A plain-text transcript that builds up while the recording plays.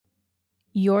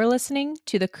You're listening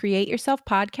to the Create Yourself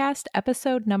podcast,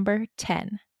 episode number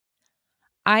 10.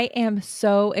 I am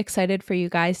so excited for you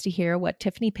guys to hear what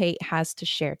Tiffany Pate has to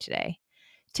share today.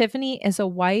 Tiffany is a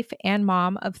wife and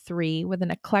mom of 3 with an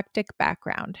eclectic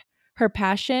background. Her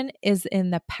passion is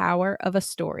in the power of a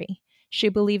story. She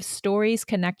believes stories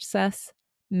connect us,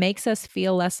 makes us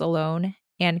feel less alone,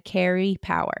 and carry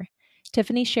power.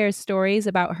 Tiffany shares stories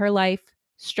about her life,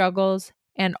 struggles,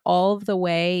 and all of the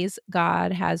ways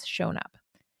God has shown up.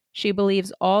 She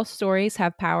believes all stories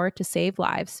have power to save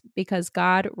lives because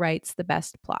God writes the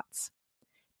best plots.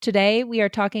 Today, we are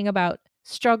talking about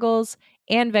struggles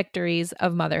and victories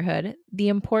of motherhood, the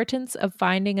importance of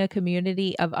finding a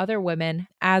community of other women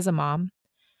as a mom,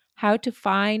 how to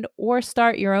find or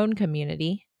start your own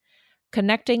community,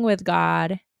 connecting with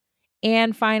God,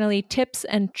 and finally, tips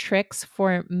and tricks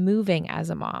for moving as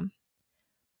a mom.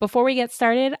 Before we get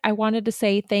started, I wanted to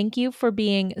say thank you for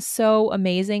being so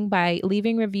amazing by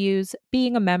leaving reviews,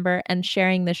 being a member, and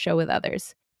sharing this show with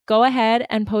others. Go ahead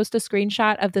and post a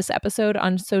screenshot of this episode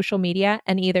on social media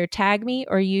and either tag me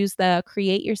or use the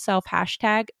Create Yourself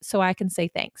hashtag so I can say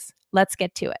thanks. Let's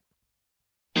get to it.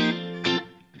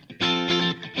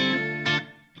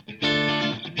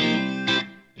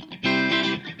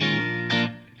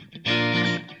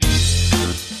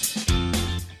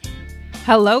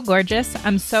 Hello, gorgeous.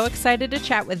 I'm so excited to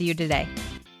chat with you today.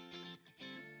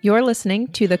 You're listening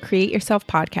to the Create Yourself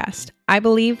podcast. I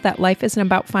believe that life isn't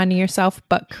about finding yourself,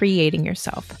 but creating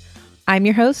yourself. I'm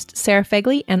your host, Sarah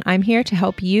Fegley, and I'm here to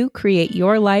help you create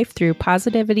your life through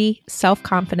positivity,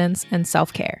 self-confidence, and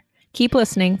self-care. Keep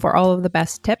listening for all of the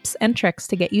best tips and tricks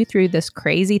to get you through this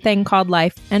crazy thing called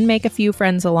life and make a few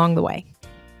friends along the way.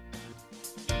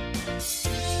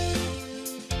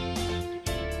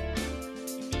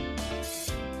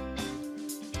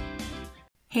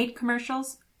 Hate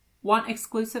commercials? Want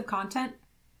exclusive content?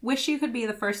 Wish you could be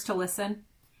the first to listen?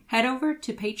 Head over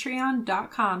to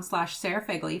patreon.com/Sarah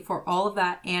Fegley for all of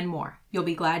that and more. You'll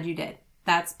be glad you did.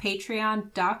 That's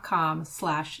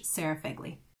patreon.com/Sarah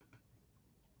Fegley.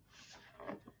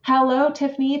 Hello,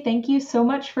 Tiffany. Thank you so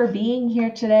much for being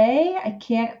here today. I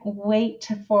can't wait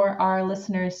for our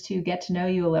listeners to get to know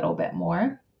you a little bit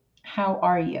more. How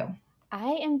are you?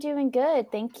 I am doing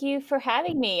good. Thank you for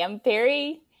having me. I'm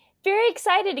very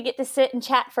excited to get to sit and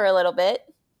chat for a little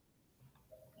bit.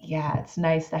 Yeah, it's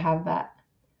nice to have that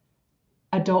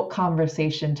adult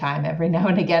conversation time every now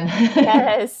and again.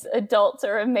 Yes, adults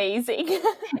are amazing.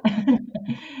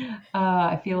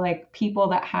 I feel like people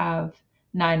that have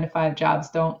 9-to-5 jobs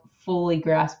don't fully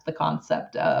grasp the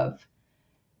concept of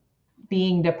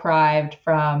being deprived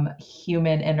from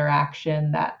human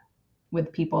interaction with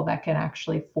people that can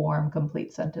actually form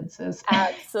complete sentences.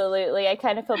 Absolutely. I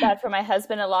kind of feel bad for my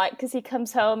husband a lot because he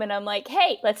comes home and I'm like,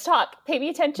 hey, let's talk. Pay me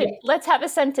attention. Yeah. Let's have a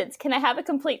sentence. Can I have a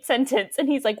complete sentence? And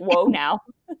he's like, whoa, now.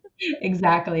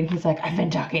 Exactly. And he's like, I've been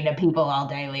talking to people all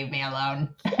day. Leave me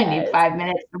alone. Yes. I need 5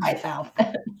 minutes for myself.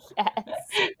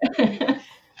 Yes.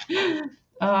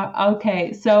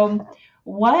 Okay. So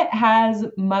what has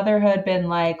motherhood been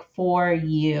like for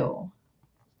you?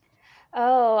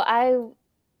 Oh,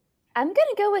 I'm going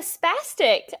to go with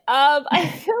spastic. I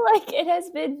feel like it has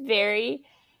been very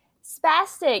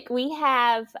spastic. We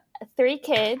have 3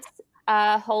 kids.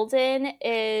 Holden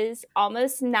is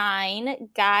almost 9,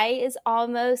 Guy is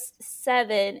almost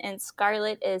 7, and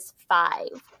Scarlett is 5.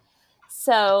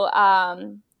 So,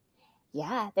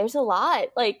 yeah, there's a lot.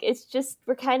 Like, it's just,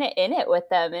 we're kind of in it with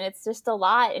them, and it's just a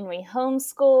lot. And we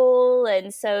homeschool,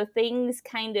 and so things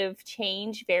kind of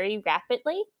change very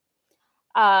rapidly.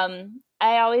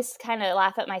 I always kind of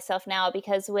laugh at myself now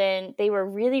because when they were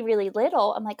really, really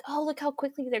little, I'm like, oh, look how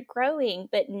quickly they're growing.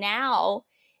 But now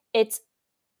it's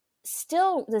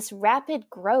still this rapid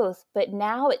growth, but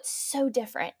now it's so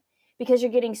different because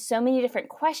you're getting so many different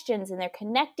questions and they're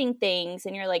connecting things.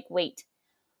 And you're like, wait,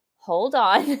 hold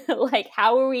on. Like,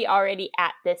 how are we already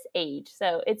at this age?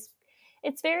 So it's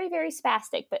very, very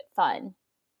spastic, but fun.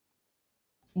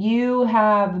 You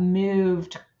have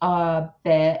moved a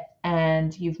bit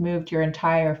and you've moved your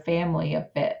entire family a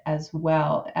bit as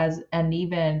well and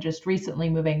even just recently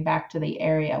moving back to the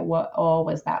area. What all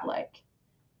was that like?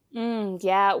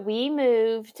 Yeah, we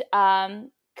moved,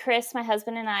 Chris, my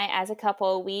husband and I, as a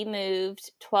couple, we moved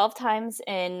 12 times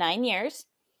in 9 years.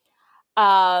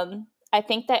 I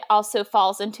think that also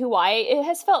falls into why it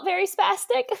has felt very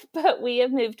spastic, but we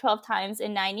have moved 12 times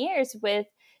in 9 years with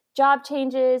job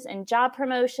changes and job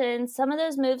promotions. Some of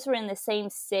those moves were in the same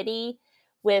city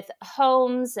with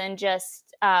homes and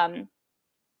just that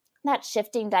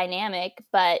shifting dynamic.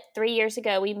 But 3 years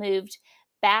ago, we moved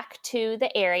back to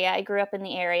the area. I grew up in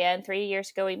the area, and 3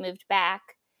 years ago, we moved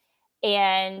back.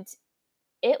 And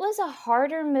it was a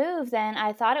harder move than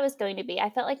I thought it was going to be. I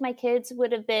felt like my kids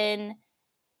would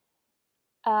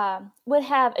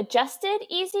have adjusted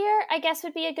easier, I guess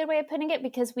would be a good way of putting it,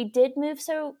 because we did move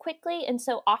so quickly and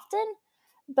so often.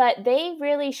 But they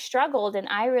really struggled, and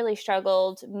I really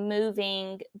struggled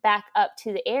moving back up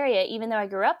to the area. Even though I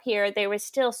grew up here, there was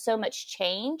still so much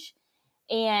change,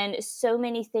 and so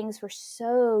many things were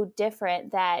so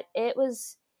different that it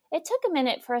took a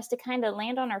minute for us to kind of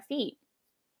land on our feet.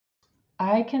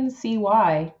 I can see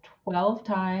why. 12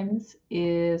 times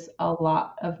is a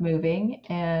lot of moving.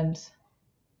 And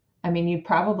I mean, you'd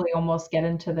probably almost get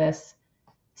into this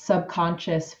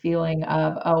subconscious feeling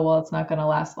of, oh, well, it's not going to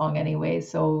last long anyway.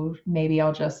 So maybe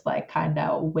I'll just like kind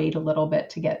of wait a little bit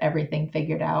to get everything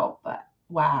figured out. But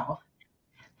wow.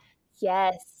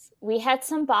 Yes. We had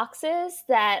some boxes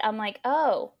that I'm like,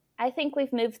 oh, I think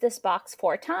we've moved this box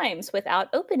 4 times without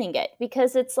opening it,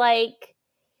 because it's like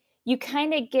you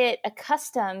kind of get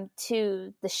accustomed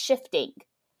to the shifting.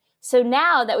 So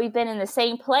now that we've been in the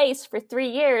same place for 3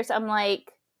 years, I'm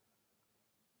like,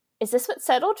 is this what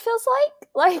settled feels like?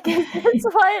 Like, is this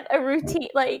what a routine,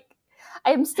 like,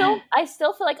 I still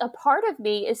feel like a part of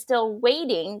me is still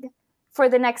waiting for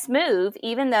the next move,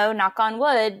 even though, knock on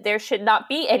wood, there should not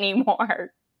be any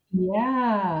more.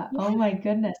 Yeah. Yeah, Oh my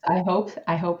goodness. I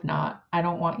hope not. I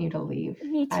don't want you to leave.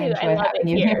 me I too. I enjoy love it having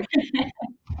you here. here.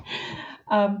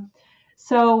 Um,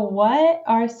 so what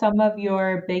are some of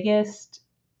your biggest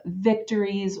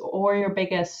victories or your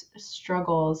biggest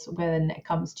struggles when it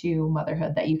comes to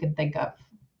motherhood that you can think of?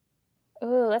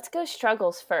 Oh, let's go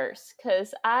struggles first,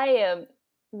 because I am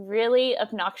really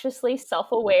obnoxiously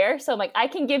self aware. So I'm like, I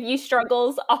can give you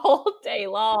struggles all day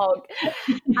long.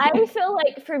 I feel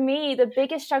like for me, the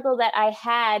biggest struggle that I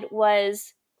had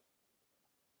was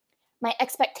my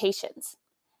expectations.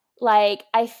 Like,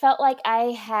 I felt like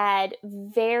I had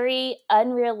very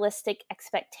unrealistic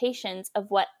expectations of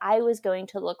what I was going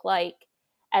to look like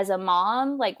as a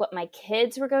mom, like what my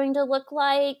kids were going to look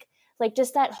like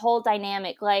just that whole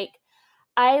dynamic. Like,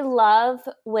 I love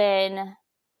when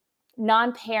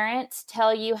non-parents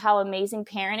tell you how amazing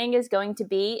parenting is going to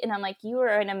be, and I'm like, you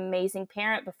are an amazing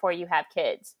parent before you have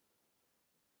kids.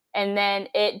 And then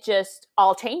it just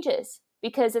all changes,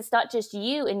 because it's not just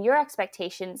you and your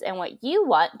expectations and what you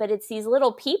want, but it's these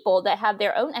little people that have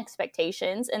their own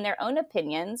expectations and their own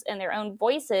opinions and their own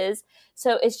voices.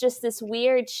 So it's just this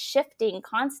weird shifting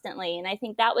constantly. And I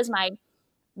think that was my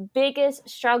biggest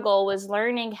struggle, was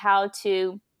learning how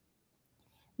to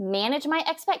manage my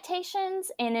expectations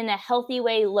and in a healthy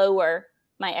way lower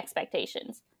my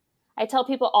expectations. I tell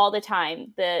people all the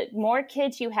time, the more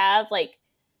kids you have, like,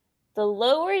 the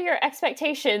lower your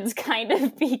expectations kind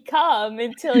of become,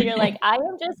 until you're like, I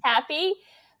am just happy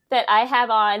that I have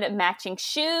on matching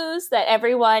shoes, that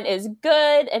everyone is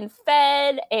good and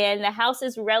fed, and the house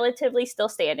is relatively still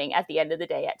standing at the end of the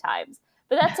day at times.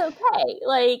 But that's okay.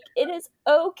 Like, it is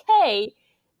okay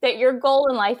that your goal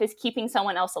in life is keeping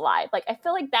someone else alive. Like, I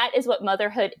feel like that is what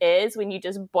motherhood is when you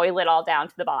just boil it all down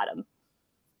to the bottom.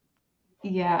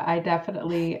 Yeah,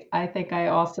 I think I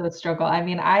also struggle. I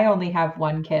mean, I only have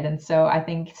one kid, and so I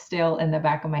think still in the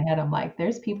back of my head, I'm like,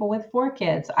 there's people with 4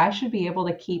 kids. I should be able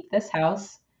to keep this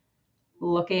house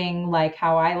looking like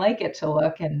how I like it to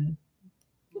look and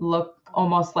look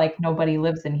almost like nobody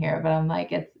lives in here. But I'm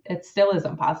like, it still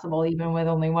isn't possible, even with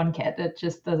only one kid. It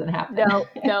just doesn't happen. No,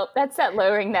 no, that's that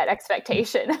lowering that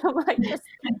expectation. I'm like, just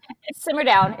simmer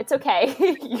down. It's okay.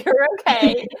 You're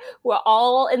okay. We're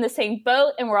all in the same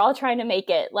boat, and we're all trying to make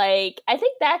it. Like, I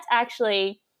think that's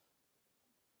actually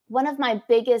one of my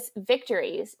biggest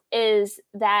victories, is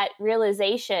that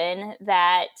realization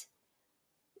that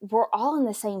we're all in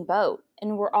the same boat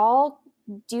and we're all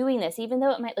doing this, even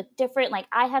though it might look different. Like,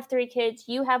 I have 3 kids,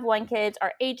 you have 1 kid,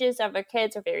 our ages of our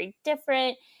kids are very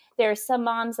different. There are some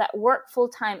moms that work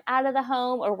full-time out of the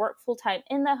home or work full-time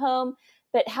in the home.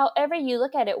 But however you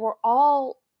look at it, we're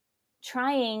all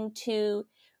trying to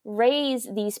raise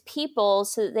these people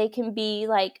so that they can be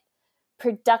like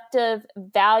productive,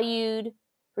 valued,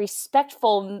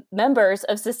 respectful members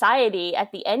of society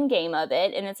at the end game of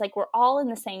it. And it's like, we're all in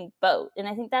the same boat. And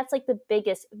I think that's like the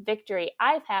biggest victory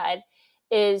I've had,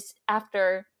 is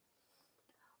after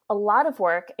a lot of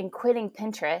work and quitting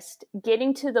Pinterest,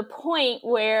 getting to the point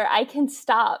where I can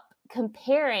stop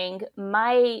comparing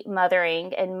my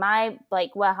mothering and my,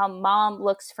 like, well, how mom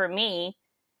looks for me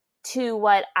to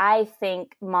what I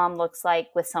think mom looks like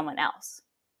with someone else.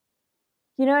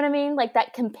 You know what I mean? Like,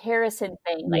 that comparison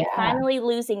thing, like Yeah. finally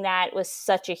losing that was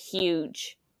such a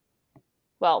huge,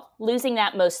 well, losing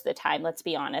that most of the time, let's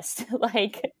be honest.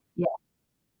 Like, Yeah.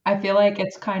 I feel like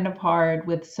it's kind of hard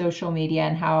with social media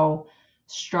and how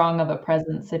strong of a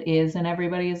presence it is in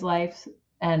everybody's life.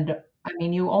 And I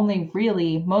mean, you only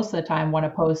really, most of the time, want to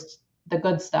post the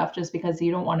good stuff just because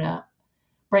you don't want to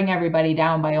bring everybody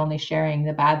down by only sharing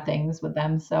the bad things with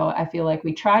them. So I feel like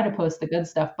we try to post the good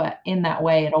stuff, but in that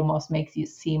way, it almost makes you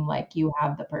seem like you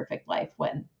have the perfect life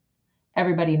when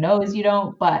everybody knows you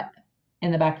don't, but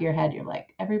in the back of your head, you're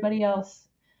like, everybody else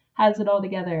has it all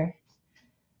together.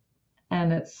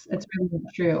 And it's really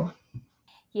not true.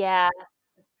 Yeah,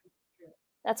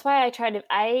 that's why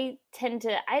I tend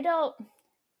to, I don't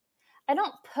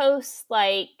post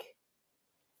like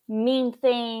mean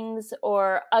things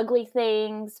or ugly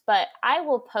things, but I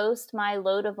will post my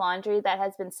load of laundry that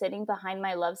has been sitting behind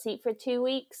my love seat for 2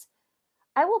 weeks.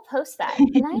 I will post that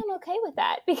and I am okay with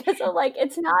that because I'm like,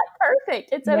 it's not perfect.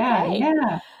 It's Yeah, okay.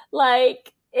 yeah.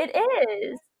 Like it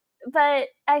is. But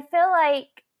I feel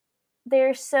like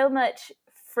there's so much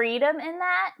freedom in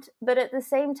that. But at the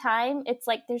same time, it's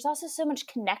like there's also so much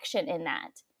connection in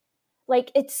that.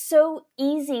 Like it's so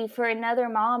easy for another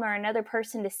mom or another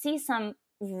person to see some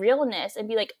realness and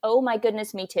be like, oh my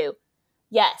goodness, me too.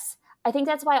 Yes. I think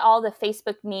that's why all the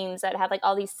Facebook memes that have like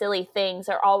all these silly things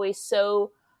are always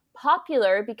so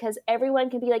popular because everyone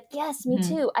can be like, yes, me Mhm.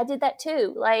 too. I did that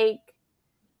too. Like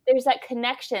there's that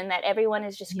connection that everyone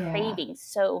is just Yeah. craving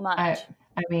so I much.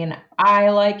 I mean, I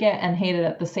like it and hate it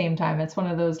at the same time. It's one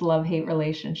of those love-hate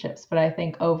relationships, but I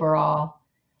think overall,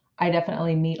 I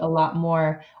definitely meet a lot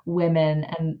more women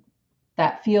and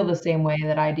that feel the same way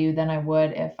that I do than I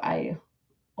would if I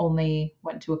only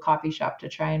went to a coffee shop to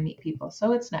try and meet people.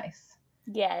 So it's nice.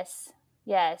 Yes.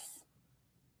 Yes.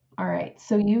 All right.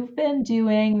 So you've been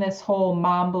doing this whole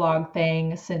mom blog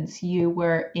thing since you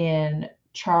were in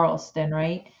Charleston,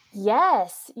 right?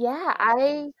 Yes. Yeah,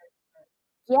 I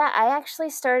actually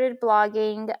started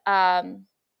blogging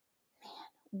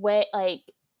way like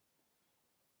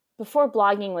before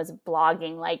blogging was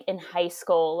blogging, like in high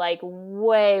school, like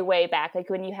way back, like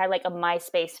when you had like a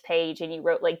MySpace page and you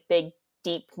wrote like big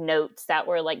deep notes that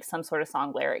were like some sort of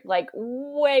song lyric, like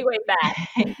way back.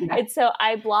 Yeah. And so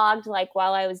I blogged like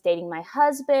while I was dating my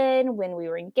husband, when we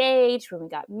were engaged, when we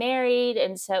got married,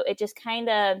 and so it just kind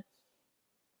of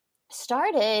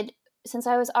started since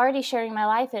I was already sharing my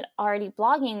life and already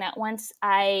blogging that once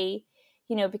I,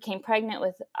 became pregnant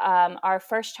with our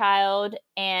first child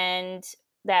and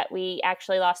that we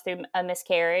actually lost through a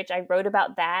miscarriage, I wrote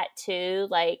about that too.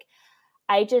 Like,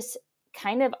 I just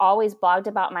kind of always blogged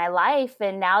about my life.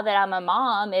 And now that I'm a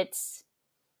mom, it's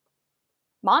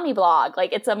mommy blog.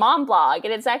 Like, it's a mom blog.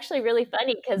 And it's actually really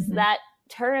funny because Mhm. that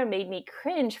term made me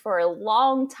cringe for a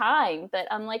long time. But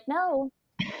I'm like, no,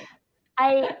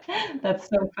 I That's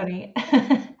so funny.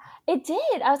 It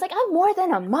did. I was like, I'm more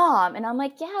than a mom. And I'm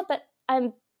like, yeah, but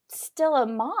I'm still a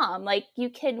mom. Like, you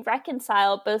can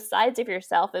reconcile both sides of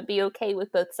yourself and be okay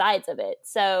with both sides of it.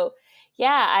 So,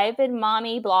 yeah, I've been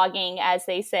mommy blogging, as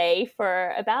they say,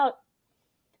 for about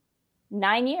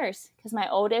 9 years because my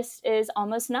oldest is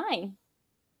almost 9.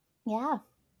 Yeah.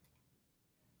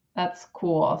 That's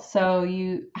cool. So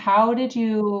how did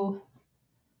you,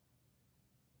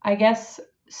 I guess,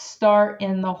 start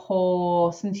in the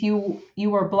whole, since you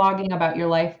were blogging about your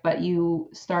life, but you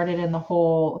started in the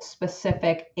whole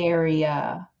specific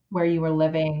area where you were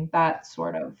living, that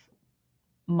sort of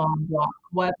mom blog.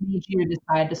 What made you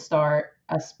decide to start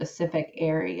a specific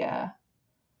area?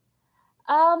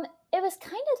 It was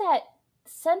kind of that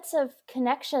sense of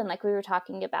connection, like we were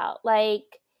talking about.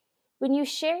 Like, when you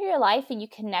share your life and you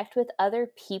connect with other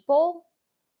people,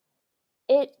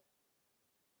 it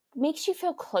makes you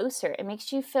feel closer. It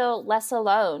makes you feel less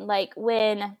alone. Like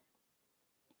when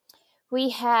we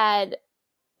had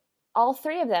all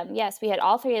three of them. Yes, we had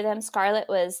all three of them. Scarlett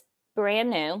was brand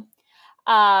new.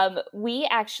 We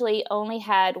actually only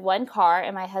had one car,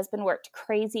 and my husband worked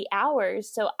crazy hours.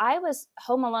 So I was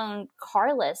home alone,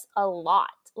 carless a lot,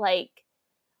 like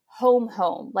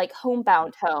home, like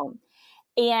homebound home.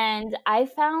 And I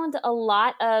found a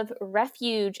lot of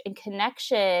refuge and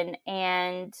connection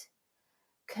and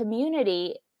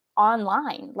community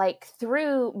online, like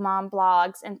through mom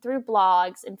blogs and through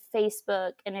blogs and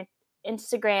Facebook and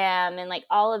Instagram and like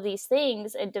all of these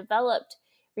things, and developed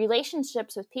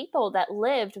relationships with people that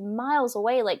lived miles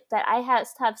away, like that I have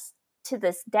to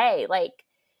this day. Like,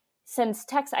 sends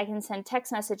text I can send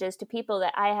text messages to people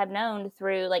that I have known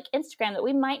through like Instagram that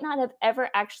we might not have ever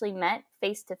actually met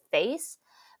face to face,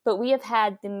 but we have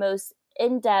had the most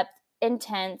in-depth,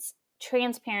 intense,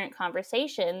 transparent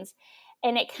conversations.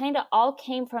 And it kind of all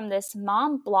came from this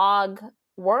mom blog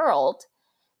world.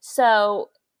 So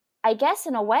I guess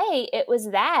in a way it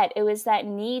was that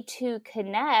need to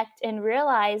connect and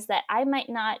realize that I might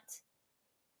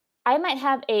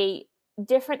have a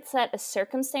different set of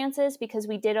circumstances because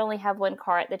we did only have one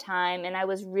car at the time and I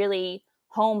was really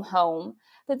home.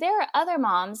 But there are other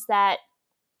moms that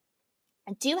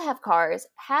do have cars,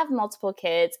 have multiple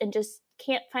kids, and just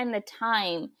can't find the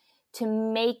time to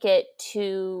make it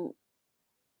to,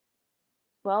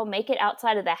 well, make it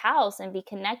outside of the house and be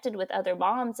connected with other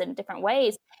moms in different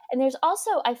ways. And there's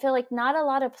also, I feel like, not a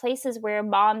lot of places where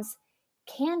moms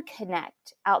can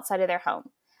connect outside of their home.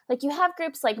 Like you have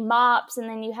groups like MOPS, and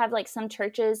then you have like some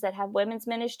churches that have women's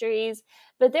ministries,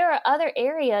 but there are other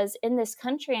areas in this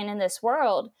country and in this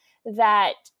world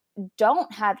that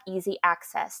don't have easy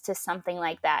access to something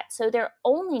like that. So their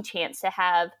only chance to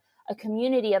have a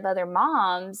community of other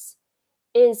moms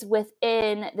is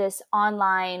within this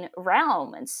online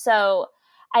realm. And so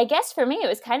I guess for me, it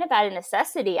was kind of out of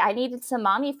necessity. I needed some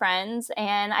mommy friends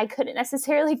and I couldn't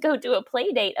necessarily go do a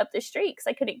play date up the street because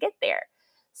I couldn't get there.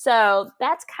 So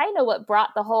that's kind of what brought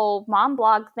the whole mom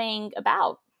blog thing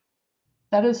about.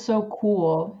 That is so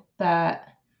cool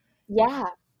that Yeah.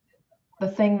 the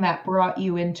thing that brought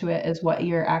you into it is what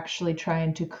you're actually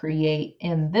trying to create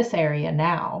in this area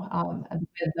now,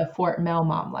 with the Fort Mill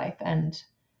Mom Life. And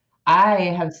I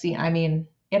have seen, I mean,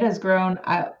 it has grown.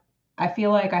 I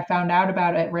feel like I found out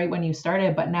about it right when you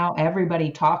started, but now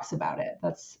everybody talks about it.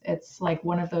 It's like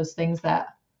one of those things that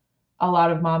a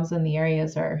lot of moms in the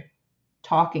areas are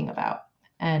talking about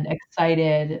and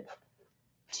excited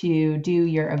to do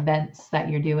your events that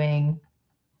you're doing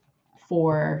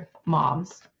for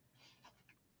moms.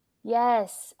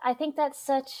 Yes. I think that's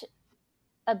such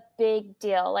a big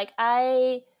deal. Like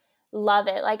I love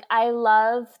it. Like I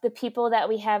love the people that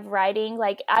we have writing.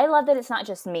 Like I love that it's not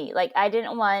just me. Like I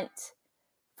didn't want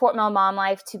Fort Mill Mom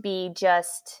Life to be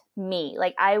just me.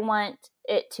 Like I want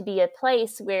it to be a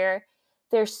place where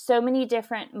there's so many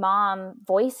different mom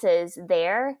voices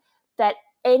there that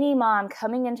any mom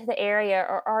coming into the area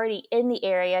or already in the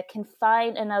area can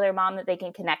find another mom that they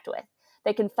can connect with.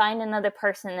 They can find another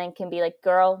person and can be like,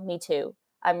 girl, me too.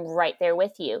 I'm right there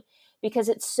with you. Because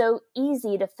it's so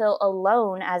easy to feel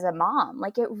alone as a mom.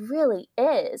 Like it really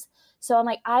is. So I'm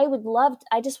like, I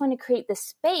just want to create this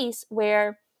space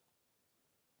where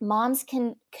moms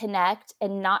can connect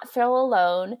and not feel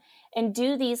alone and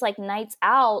do these like nights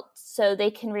out so they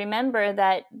can remember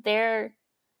that they're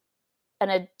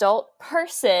an adult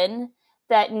person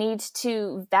that needs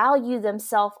to value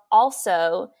themselves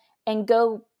also and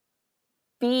go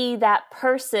be that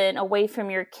person away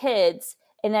from your kids,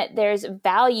 and that there's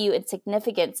value and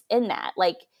significance in that.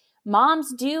 Like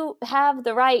moms do have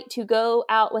the right to go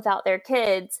out without their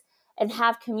kids and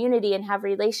have community and have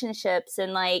relationships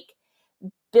and like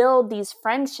build these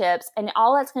friendships, and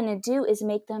all that's going to do is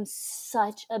make them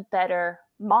such a better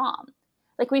mom.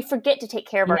 Like we forget to take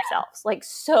care of Yeah. ourselves like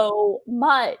so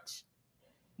much.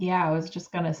 Yeah, I was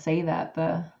just gonna say that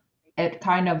it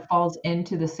kind of falls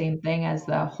into the same thing as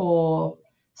the whole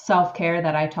self-care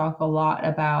that I talk a lot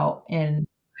about in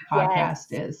my podcast.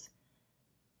 Yes. Is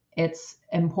it's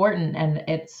important, and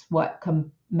it's what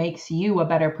makes you a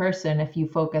better person if you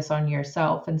focus on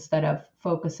yourself instead of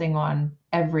focusing on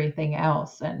everything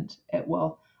else. And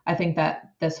I think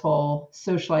that this whole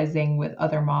socializing with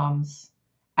other moms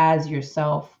as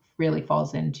yourself really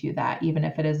falls into that. Even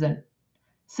if it isn't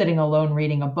sitting alone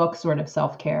reading a book sort of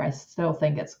self-care, I still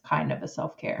think it's kind of a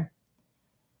self-care.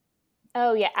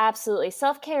 Oh yeah, absolutely.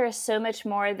 Self-care is so much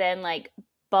more than like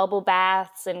bubble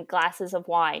baths and glasses of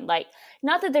wine. Like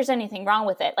not that there's anything wrong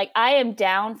with it. Like I am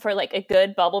down for like a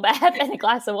good bubble bath and a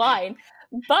glass of wine.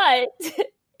 But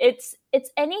it's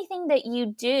anything that you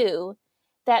do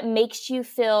that makes you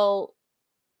feel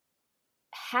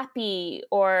happy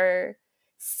or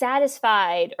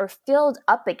satisfied or filled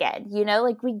up again. You know,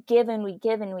 like we give and we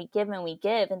give and we give and we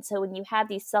give. And so when you have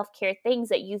these self-care things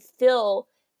that you feel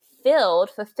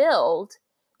fulfilled,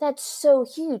 that's so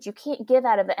huge. You can't give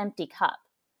out of an empty cup.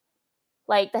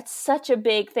 Like that's such a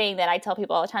big thing that I tell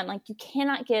people all the time. Like you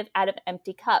cannot give out of an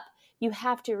empty cup. You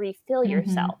have to refill Mm-hmm.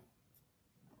 yourself.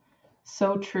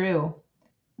 So true.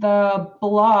 The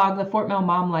blog, the Fort Mill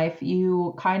Mom Life,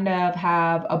 you kind of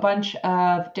have a bunch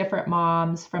of different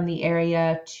moms from the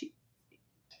area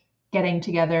getting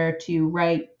together to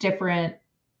write different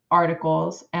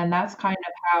articles. And that's kind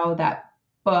of how that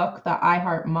book, the I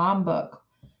Heart Mom book,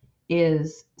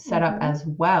 is set up Mm-hmm. as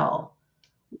well.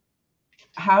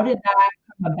 How did that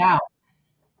come about?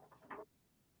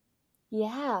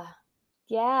 Yeah.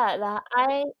 Yeah.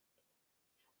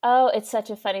 Oh, it's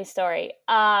such a funny story.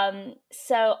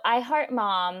 So I Heart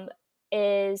Mom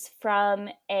is from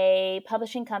a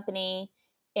publishing company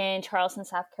in Charleston,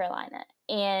 South Carolina.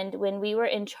 And when we were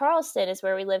in Charleston, is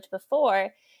where we lived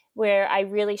before, where I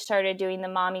really started doing the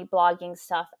mommy blogging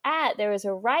stuff at, there was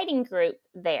a writing group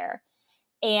there.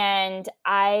 And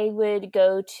I would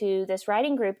go to this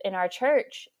writing group in our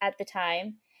church at the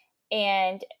time.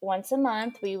 And once a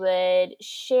month, we would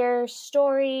share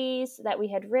stories that we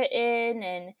had written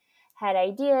and had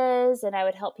ideas. And I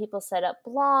would help people set up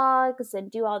blogs and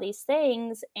do all these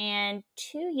things. And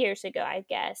 2 years ago, I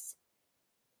guess,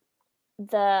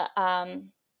 the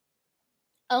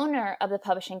owner of the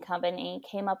publishing company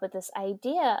came up with this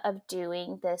idea of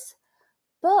doing this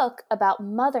book about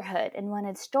motherhood and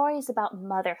wanted stories about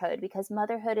motherhood because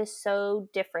motherhood is so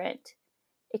different.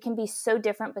 It can be so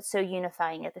different, but so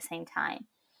unifying at the same time.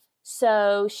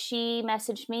 So she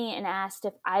messaged me and asked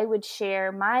if I would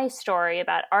share my story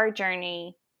about our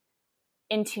journey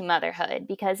into motherhood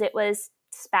because it was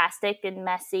spastic and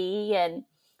messy. And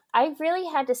I really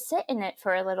had to sit in it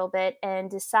for a little bit and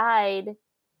decide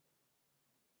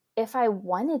if I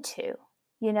wanted to,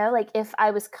 like if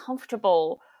I was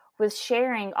comfortable with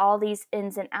sharing all these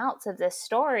ins and outs of this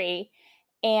story.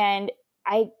 And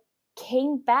I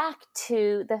came back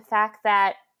to the fact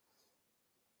that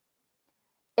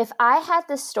if I had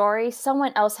this story,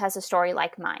 someone else has a story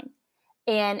like mine.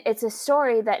 And it's a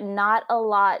story that not a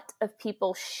lot of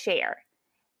people share.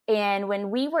 And when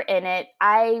we were in it,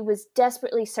 I was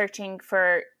desperately searching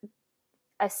for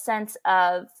a sense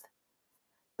of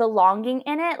belonging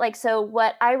in it. Like, so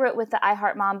what I wrote with the I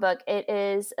Heart Mom book, it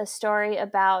is a story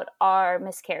about our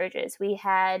miscarriages. We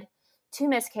had 2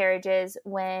 miscarriages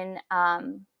when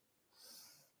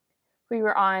we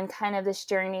were on kind of this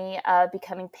journey of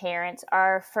becoming parents.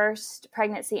 Our first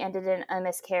pregnancy ended in a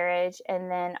miscarriage, and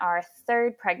then our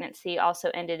third pregnancy also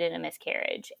ended in a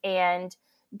miscarriage. And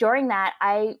during that,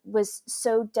 I was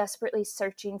so desperately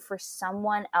searching for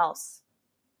someone else,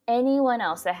 anyone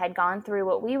else that had gone through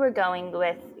what we were going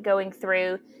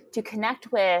through, to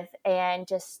connect with and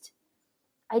just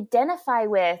identify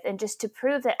with, and just to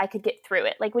prove that I could get through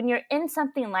it. Like when you're in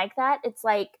something like that, it's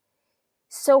like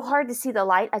so hard to see the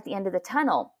light at the end of the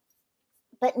tunnel.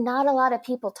 But not a lot of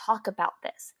people talk about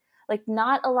this. Like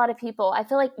not a lot of people, I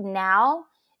feel like now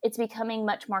it's becoming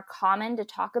much more common to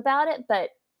talk about it,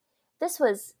 but this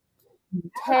was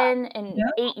 10 and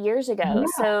 8 years ago.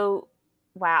 So,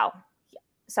 wow.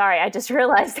 Sorry, I just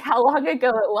realized how long ago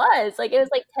it was. Like it was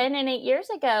like 10 and 8 years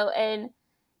ago, and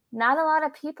not a lot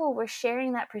of people were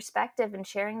sharing that perspective and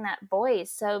sharing that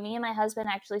voice. So me and my husband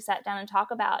actually sat down and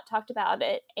talked about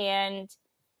it, and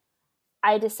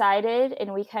I decided,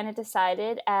 and we kind of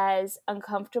decided, as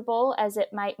uncomfortable as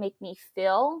it might make me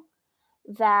feel,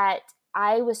 that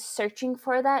I was searching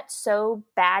for that so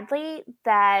badly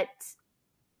that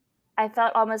I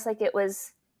felt almost like it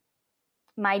was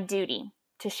my duty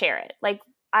to share it. Like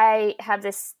I have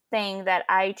this thing that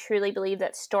I truly believe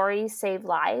that stories save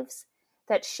lives,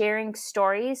 that sharing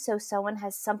stories so someone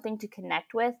has something to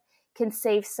connect with can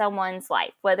save someone's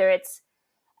life, whether it's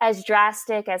as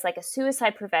drastic as like a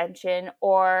suicide prevention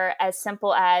or as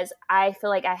simple as I feel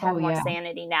like I have more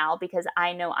sanity now because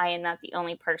I know I am not the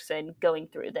only person going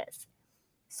through this.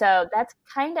 So that's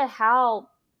kind of how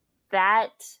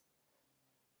that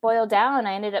boiled down.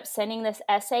 I ended up sending this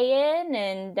essay in,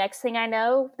 and next thing I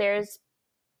know, there's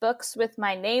books with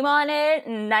my name on it,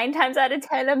 and 9 times out of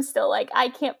 10 I'm still like, I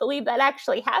can't believe that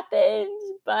actually happened.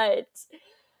 But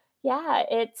yeah,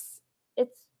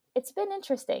 it's been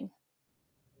interesting.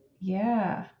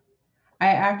 Yeah. I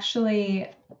actually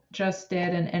just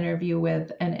did an interview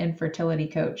with an infertility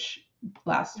coach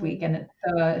last week, and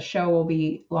the show will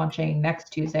be launching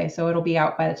next Tuesday, so it'll be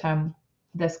out by the time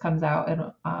this comes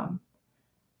out.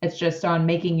 It's just on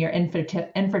making your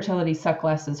infertility suck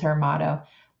less is her motto.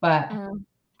 But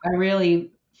I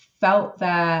really felt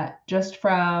that just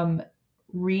from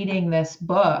reading this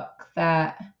book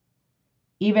that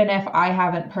even if I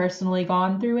haven't personally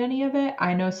gone through any of it,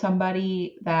 I know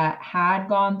somebody that had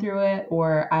gone through it,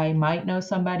 or I might know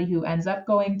somebody who ends up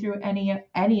going through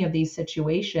any of these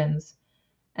situations.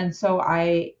 And so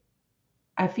I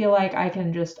feel like I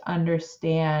can just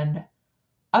understand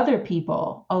other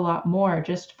people a lot more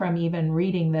just from even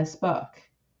reading this book.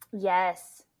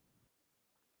 Yes.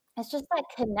 It's just that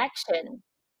connection.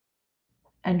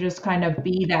 And just kind of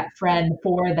be that friend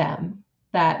for them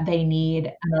that they need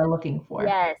and are looking for.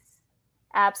 Yes,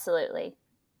 absolutely.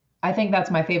 I think that's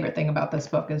my favorite thing about this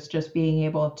book is just being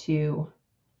able to,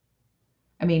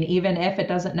 I mean, even if it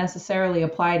doesn't necessarily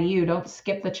apply to you, don't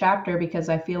skip the chapter because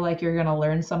I feel like you're going to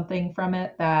learn something from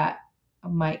it that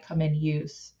might come in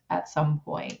use at some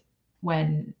point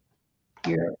when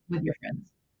you're with your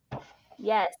friends.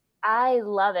 Yes, I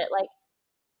love it. Like,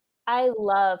 I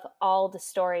love all the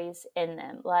stories in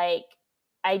them. Like,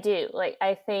 I do. Like,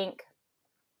 I think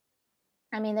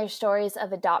I mean, there's stories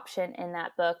of adoption in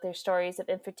that book. There's stories of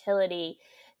infertility.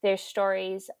 There's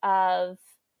stories of,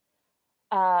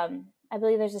 I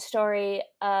believe there's a story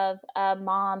of a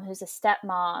mom who's a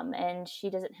stepmom and she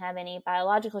doesn't have any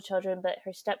biological children, but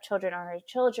her stepchildren are her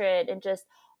children. And just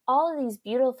all of these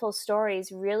beautiful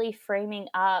stories really framing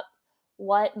up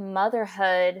what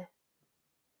motherhood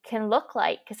can look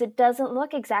like, because it doesn't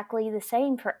look exactly the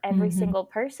same for every single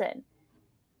person,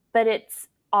 but it's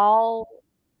all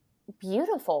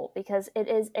beautiful because it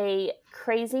is a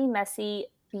crazy, messy,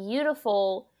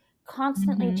 beautiful,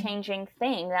 constantly changing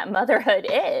thing that motherhood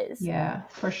is. Yeah,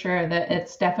 for sure. That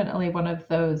it's definitely one of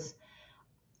those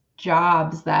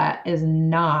jobs that is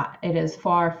not, it is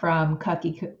far from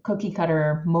cookie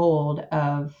cutter mold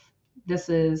of this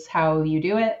is how you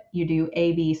do it. You do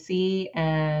A, B, C,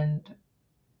 and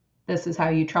this is how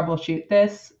you troubleshoot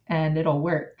this and it'll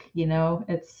work.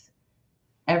 It's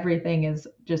everything is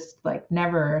just like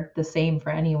never the same for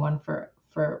anyone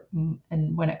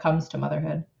and when it comes to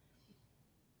motherhood.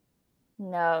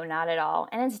 No, not at all.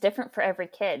 And it's different for every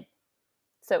kid.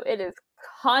 So it is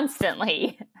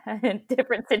constantly a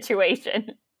different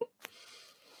situation.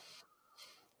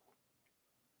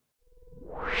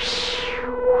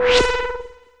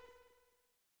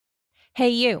 Hey,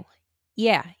 you.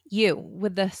 Yeah, you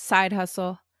with the side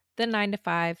hustle, the 9 to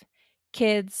 5,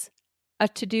 kids, a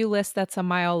to do list that's a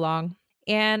mile long,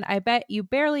 and I bet you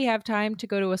barely have time to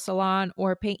go to a salon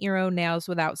or paint your own nails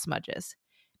without smudges.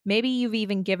 Maybe you've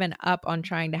even given up on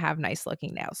trying to have nice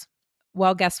looking nails.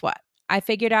 Well, guess what? I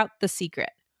figured out the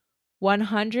secret.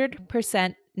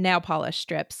 100% nail polish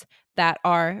strips that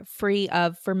are free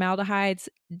of formaldehydes,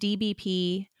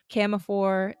 DBP,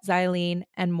 camphor, xylene,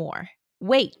 and more.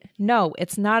 Wait, no,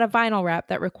 it's not a vinyl wrap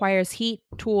that requires heat,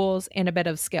 tools, and a bit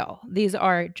of skill. These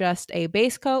are just a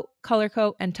base coat, color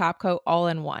coat, and top coat all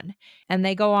in one. And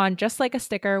they go on just like a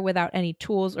sticker without any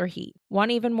tools or heat. Want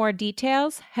even more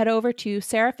details? Head over to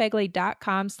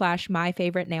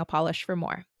sarahfegley.com/myfavoritenailpolish for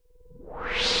more.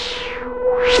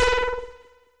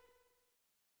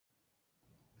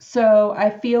 So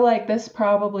I feel like this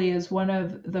probably is one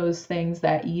of those things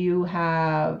that you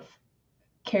have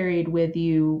carried with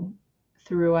you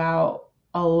throughout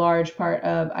a large part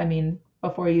of,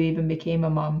 before you even became a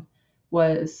mom,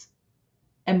 was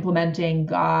implementing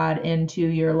God into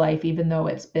your life, even though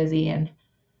it's busy. And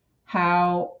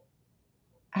how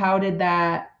did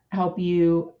that help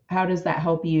you? How does that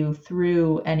help you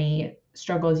through any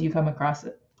struggles you come across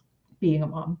being a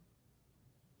mom?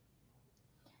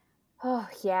 Oh,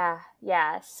 yeah.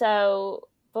 Yeah. So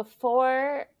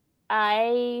before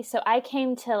I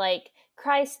came to like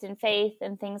Christ and faith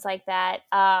and things like that,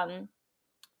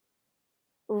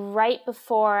 right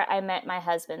before I met my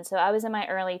husband. So I was in my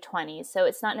early 20s. So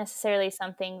it's not necessarily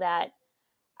something that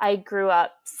I grew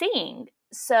up seeing.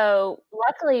 So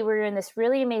luckily, we were in this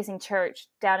really amazing church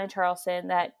down in Charleston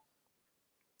that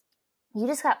you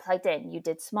just got plugged in. You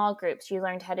did small groups. You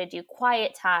learned how to do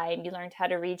quiet time. You learned how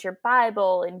to read your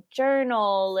Bible and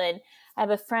journal. And I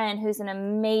have a friend who's an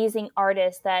amazing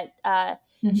artist that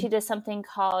she does something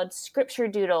called Scripture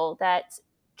Doodle, that's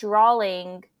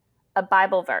drawing a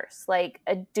Bible verse, like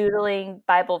a doodling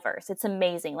Bible verse. It's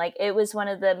amazing. Like, it was one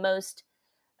of the most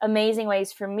amazing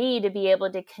ways for me to be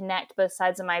able to connect both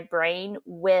sides of my brain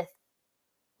with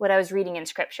what I was reading in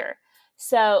Scripture.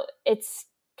 So it's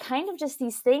kind of just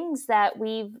these things that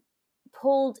we've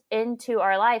pulled into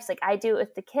our lives. Like, I do it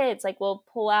with the kids. Like, we'll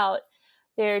pull out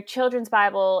their children's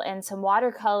Bible and some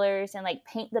watercolors and like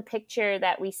paint the picture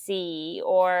that we see.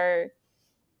 Or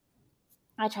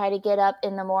I try to get up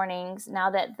in the mornings. Now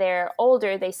that they're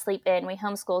older, they sleep in. We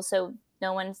homeschool, so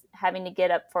no one's having to get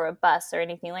up for a bus or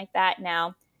anything like that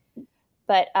now.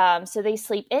 But so they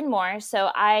sleep in more.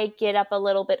 So I get up a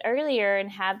little bit earlier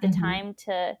and have the time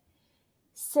to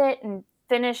sit and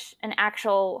finish an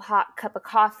actual hot cup of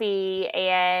coffee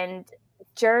and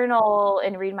journal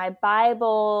and read my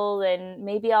Bible, and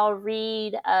maybe I'll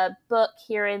read a book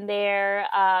here and there.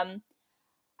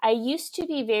 I used to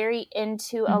be very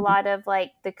into a lot of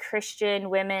like the Christian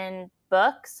women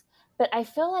books, but I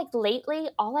feel like lately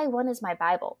all I want is my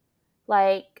Bible.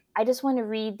 Like, I just want to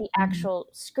read the actual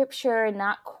scripture,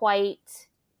 not quite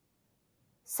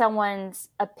someone's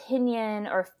opinion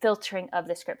or filtering of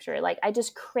the scripture. Like, I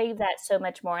just crave that so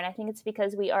much more. And I think it's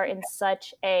because we are in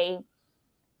such a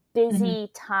busy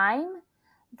time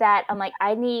that I'm like,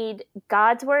 I need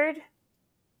God's word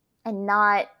and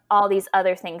not all these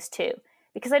other things too,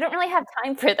 because I don't really have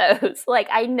time for those. Like,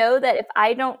 I know that if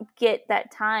I don't get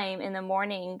that time in the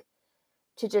morning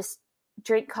to just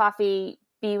drink coffee,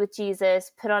 be with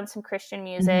Jesus, put on some Christian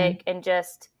music, and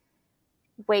just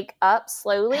wake up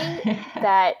slowly,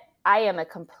 that I am a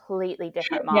completely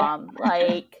different Yeah. mom.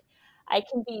 Like, I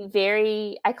can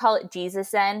be I call it Jesus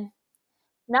Zen.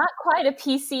 Not quite a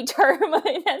PC term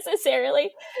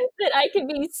necessarily, that I can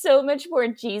be so much more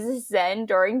Jesus Zen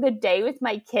during the day with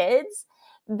my kids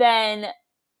than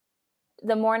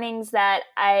the mornings that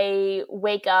I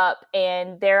wake up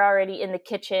and they're already in the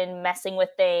kitchen messing with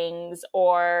things,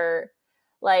 or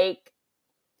like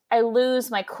I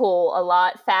lose my cool a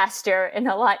lot faster and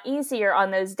a lot easier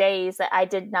on those days that I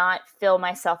did not fill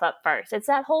myself up first. It's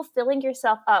that whole filling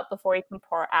yourself up before you can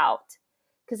pour out,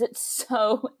 because it's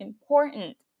so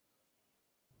important.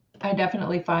 I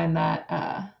definitely find that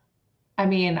I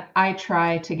mean, I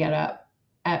try to get up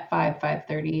at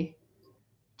 5:30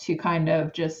 to kind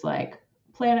of just like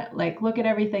plan it, like look at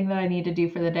everything that I need to do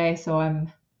for the day so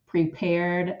I'm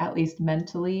prepared, at least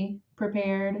mentally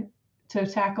prepared to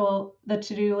tackle the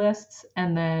to-do lists.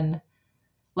 And then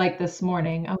like this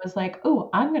morning, I was like, "Oh,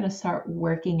 I'm going to start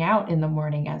working out in the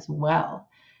morning as well."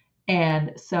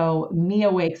 And so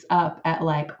Mia wakes up at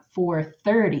like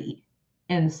 4:30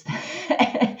 and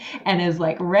and is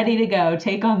like ready to go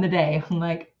take on the day. I'm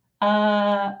like,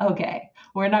 okay.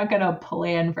 We're not going to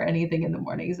plan for anything in the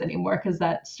mornings anymore because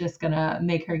that's just going to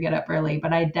make her get up early.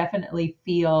 But I definitely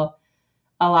feel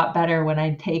a lot better when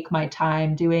I take my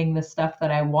time doing the stuff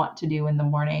that I want to do in the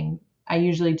morning. I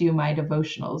usually do my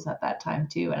devotionals at that time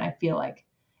too. And I feel like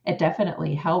it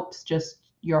definitely helps just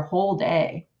your whole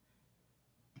day.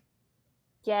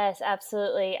 Yes,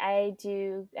 absolutely. I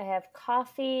do. I have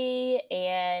coffee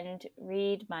and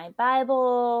read my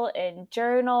Bible and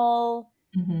journal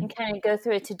Mm-hmm. and kind of go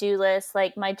through a to-do list.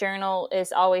 Like, my journal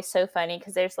is always so funny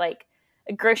because there's like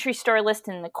a grocery store list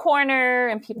in the corner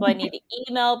and people I need to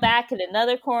email back in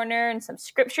another corner and some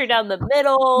scripture down the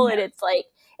middle. And it's like,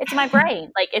 it's my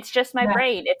brain. Like, it's just my Yeah.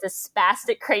 brain. It's a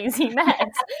spastic, crazy mess,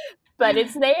 but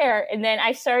it's there. And then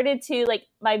I started to like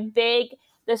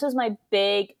this was my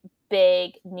big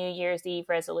New Year's Eve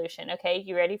resolution. Okay,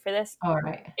 you ready for this? All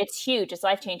right. It's huge. It's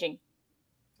life-changing.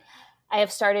 I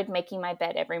have started making my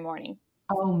bed every morning.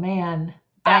 Oh man.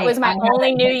 That was I my only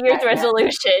haven't New hit Year's that yet.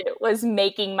 resolution, was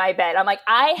making my bed. I'm like,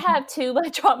 I have too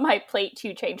much on my plate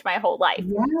to change my whole life.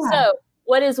 Yeah. So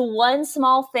what is one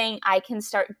small thing I can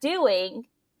start doing?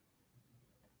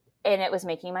 And it was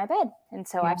making my bed. And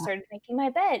so Yeah. I've started making my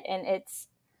bed, and it's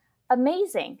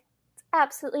amazing. It's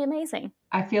absolutely amazing.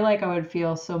 I feel like I would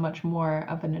feel so much more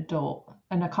of an adult,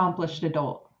 an accomplished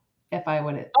adult, if I Oh,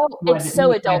 would it's so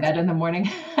make my adulting. bed in the morning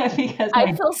because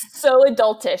I feel so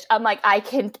adultish. I'm like, I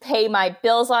can pay my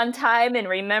bills on time and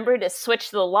remember to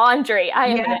switch the laundry. I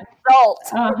am an adult.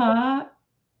 Uh-huh.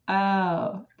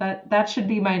 Oh, that should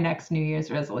be my next New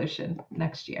Year's resolution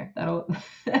next year. That'll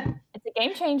It's a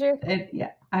game changer.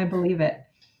 yeah, I believe it.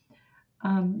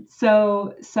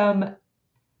 So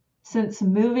since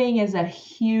moving is a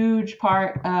huge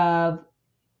part of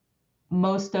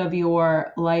most of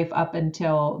your life up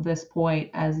until this point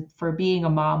as for being a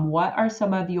mom, what are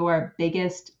some of your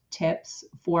biggest tips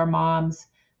for moms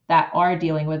that are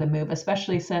dealing with a move,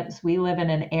 especially since we live in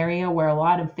an area where a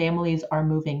lot of families are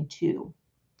moving too?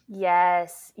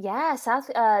 Yes. Yeah,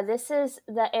 this is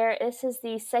this is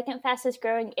the second fastest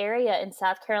growing area in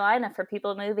South Carolina for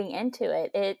people moving into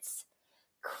it. It's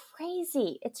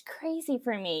crazy. It's crazy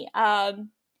for me.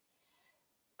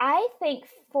 I think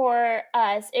for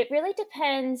us, it really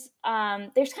depends.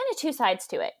 There's kind of two sides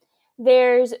to it.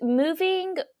 There's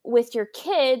moving with your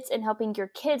kids and helping your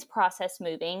kids process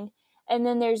moving. And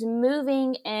then there's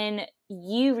moving and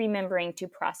you remembering to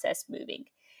process moving.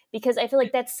 Because I feel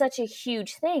like that's such a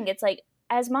huge thing. It's like,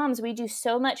 as moms, we do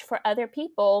so much for other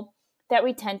people that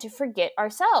we tend to forget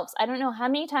ourselves. I don't know how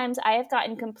many times I have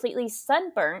gotten completely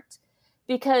sunburnt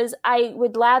because I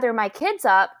would lather my kids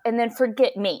up and then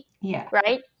forget me. Yeah.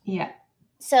 Right? Yeah.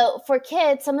 So for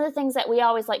kids, some of the things that we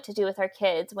always like to do with our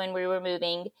kids when we were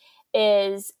moving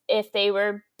is, if they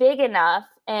were big enough,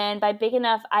 and by big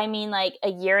enough, I mean like a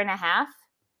year and a half,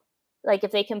 like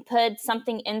if they can put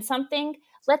something in something,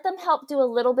 let them help do a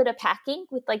little bit of packing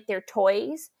with like their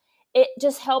toys. It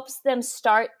just helps them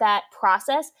start that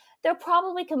process. They'll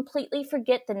probably completely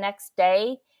forget the next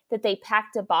day that they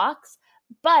packed a box,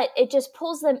 but it just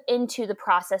pulls them into the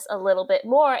process a little bit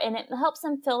more, and it helps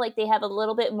them feel like they have a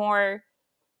little bit more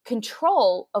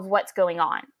control of what's going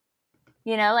on.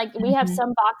 You know, like we have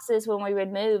some boxes when we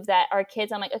would move that our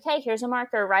kids, I'm like, okay, here's a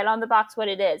marker, write on the box what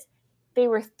it is. They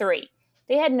were 3.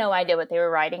 They had no idea what they were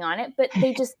writing on it, but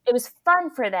it was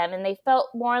fun for them, and they felt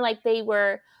more like they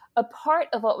were a part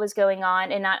of what was going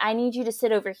on, and not, I need you to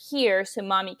sit over here so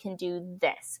mommy can do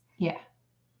this. Yeah.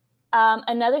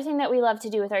 Another thing that we love to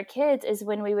do with our kids is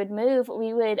when we would move,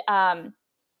 we would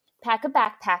pack a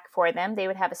backpack for them. They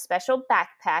would have a special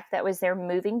backpack that was their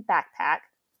moving backpack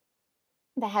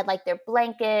that had like their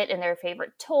blanket and their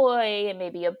favorite toy and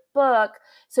maybe a book.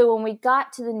 So when we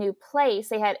got to the new place,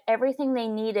 they had everything they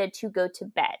needed to go to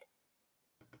bed.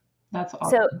 That's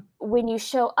awesome. So when you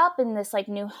show up in this like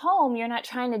new home, you're not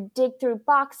trying to dig through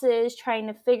boxes, trying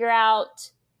to figure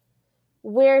out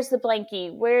where's the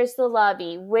blankie, where's the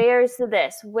lobby, where's the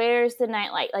this, where's the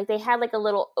nightlight. Like they had like a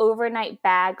little overnight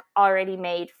bag already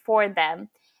made for them.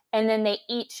 And then they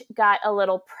each got a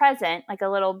little present, like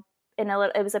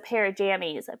it was a pair of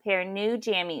jammies, a pair of new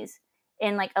jammies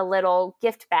in like a little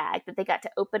gift bag that they got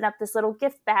to open up this little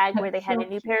gift bag where they had a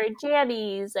new pair of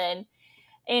jammies. And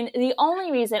the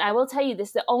only reason, I will tell you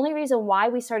this, the only reason why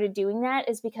we started doing that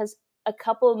is because a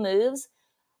couple moves,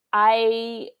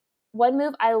 one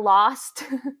move I lost.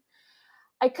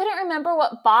 I couldn't remember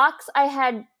what box I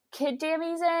had kid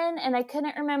jammies in, and I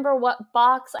couldn't remember what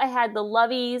box I had the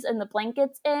loveys and the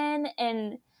blankets in.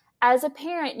 And as a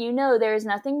parent, you know there's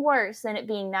nothing worse than it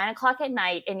being 9 o'clock at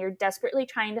night and you're desperately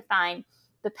trying to find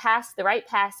the right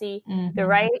passy, the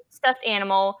right stuffed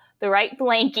animal, the right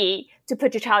blankie to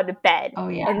put your child to bed. Oh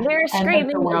yeah. And they're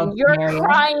screaming and you're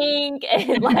crying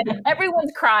and like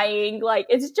everyone's crying. Like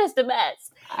it's just a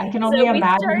mess. I can only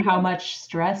imagine how much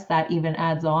stress that even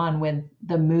adds on with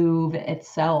the move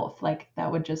itself. Like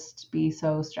that would just be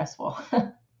so stressful.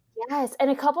 Yes. And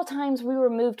a couple times we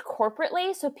were moved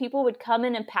corporately. So people would come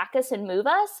in and pack us and move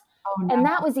us. Oh, no. And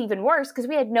that was even worse because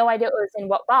we had no idea what was in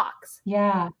what box.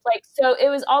 Yeah. Like, so it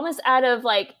was almost out of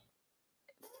like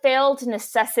failed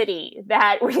necessity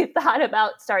that we thought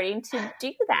about starting to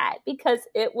do that because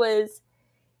it was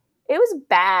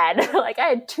bad. Like I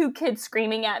had 2 kids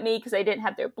screaming at me because I didn't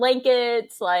have their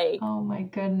blankets. Like, oh my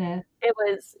goodness. It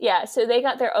was, yeah. So they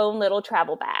got their own little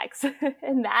travel bags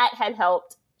and that had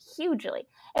helped hugely.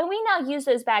 And we now use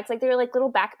those bags. Like they were like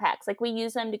little backpacks. Like we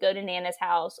use them to go to Nana's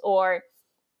house, or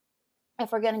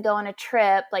if we're going to go on a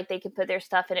trip, like they can put their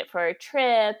stuff in it for a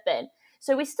trip. And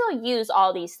so we still use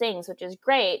all these things, which is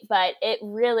great, but it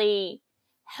really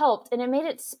helped and it made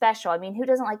it special. I mean, who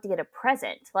doesn't like to get a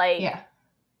present? Like, yeah.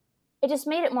 It just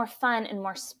made it more fun and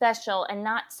more special and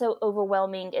not so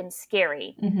overwhelming and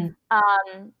scary.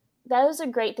 Mm-hmm. Those are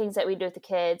great things that we do with the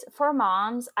kids. For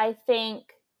moms, I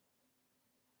think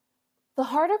the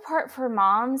harder part for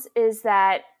moms is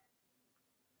that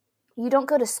you don't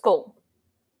go to school.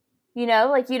 You know,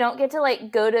 like you don't get to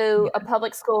like go to a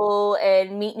public school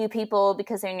and meet new people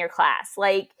because they're in your class.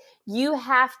 Like you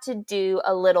have to do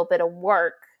a little bit of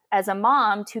work as a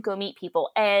mom to go meet people.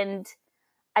 And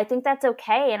I think that's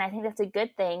okay. And I think that's a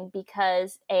good thing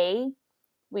because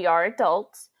we are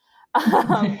adults.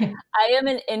 I am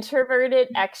an introverted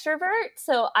extrovert.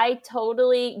 So I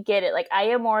totally get it. Like I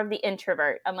am more of the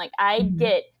introvert. I'm like, I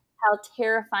get how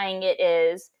terrifying it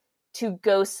is to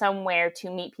go somewhere to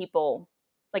meet people.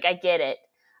 Like I get it.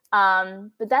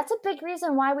 But that's a big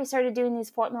reason why we started doing these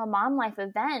Fort Mill Mom Life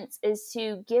events is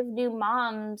to give new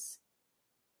moms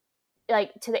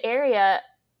like to the area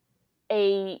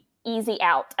a easy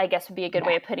out, I guess would be a good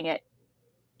way of putting it.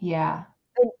 Yeah.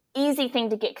 An easy thing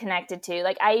to get connected to.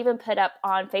 Like I even put up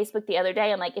on Facebook the other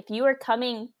day, I'm like, if you are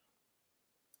coming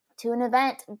to an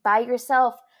event by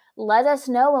yourself, let us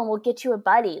know and we'll get you a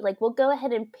buddy. Like we'll go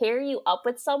ahead and pair you up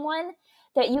with someone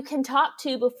that you can talk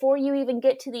to before you even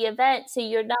get to the event. So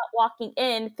you're not walking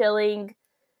in feeling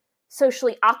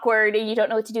socially awkward and you don't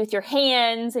know what to do with your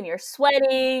hands and you're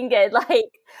sweating and like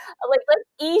let's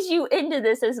ease you into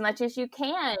this as much as you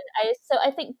can. So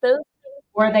I think those things,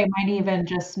 or they might even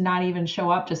just not even show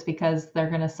up just because they're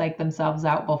going to psych themselves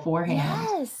out beforehand.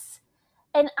 Yes.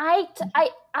 And I've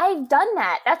done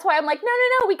that. That's why I'm like,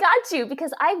 no, we got you,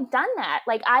 because I've done that.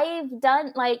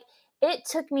 Like it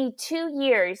took me 2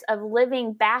 years of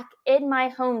living back in my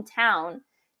hometown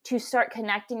to start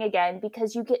connecting again,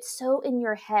 because you get so in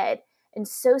your head and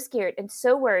so scared and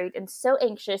so worried and so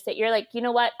anxious that you're like, you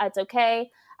know what? It's okay.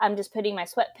 I'm just putting my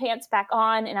sweatpants back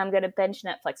on and I'm going to binge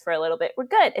Netflix for a little bit. We're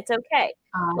good. It's okay.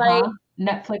 Like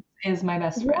Netflix is my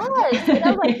best friend. Yes. And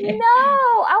I'm like,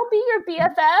 no, I'll be your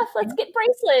BFF. Let's get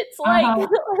bracelets. Like,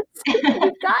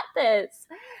 we've got this.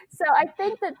 So I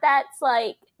think that that's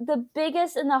like the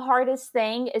biggest and the hardest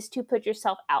thing is to put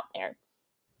yourself out there.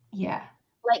 Yeah.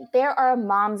 Like there are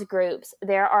moms groups,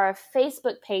 there are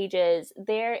Facebook pages,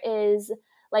 there is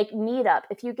like Meetup.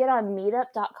 If you get on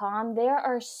meetup.com, there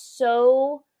are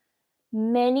so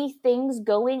many things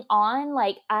going on.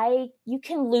 Like you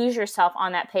can lose yourself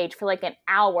on that page for like an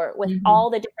hour with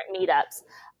all the different meetups.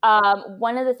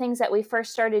 One of the things that we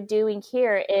first started doing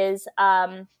here is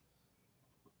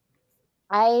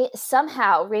I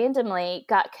somehow randomly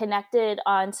got connected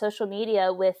on social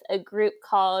media with a group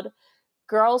called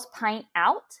Girls Pint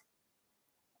Out.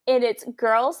 And it's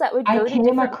girls that would I go to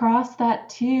came different. across that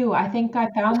too. I think I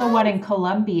found the one in Yes.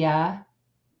 Columbia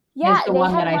Yeah, is the they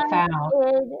one had that I one found.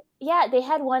 they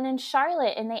had one in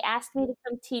Charlotte, and they asked me to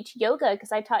come teach yoga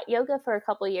because I taught yoga for a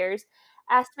couple years.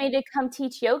 Asked me to come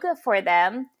teach yoga for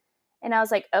them, and I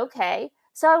was like, okay.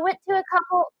 So I went to a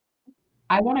couple.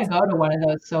 I want to go to one of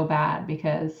those so bad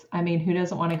because, I mean, who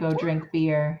doesn't want to go Yeah, drink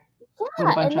beer with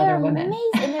a yeah, bunch and of they're other women?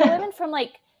 amazing. And they're women from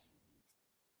like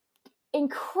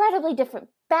incredibly different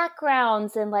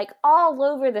backgrounds and like all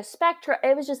over the spectrum.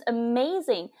 It was just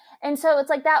amazing. And so it's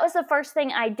like that was the first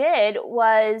thing I did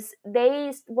was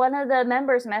one of the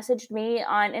members messaged me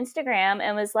on Instagram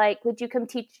and was like, "Would you come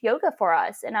teach yoga for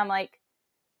us?" And I'm like,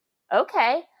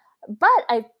 "Okay." But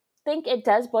I think it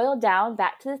does boil down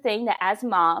back to the thing that as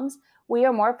moms, we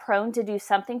are more prone to do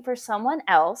something for someone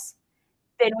else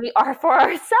than we are for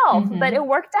ourselves. But it Hmm.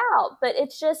 worked out. But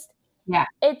it's just Yeah.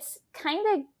 it's kind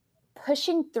of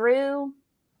pushing through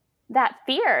that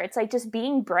fear. It's like just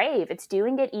being brave. It's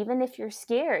doing it even if you're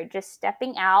scared, just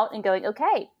stepping out and going,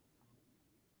 okay,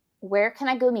 where can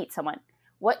I go meet someone?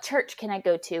 What church can I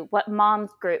go to? What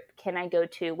mom's group can I go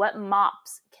to? What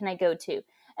MOPS can I go to?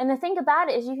 And the thing about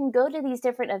it is you can go to these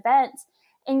different events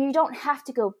and you don't have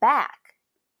to go back.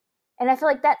 And I feel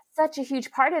like that's such a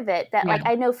huge part of it that, Yeah. like,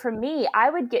 I know for me, I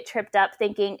would get tripped up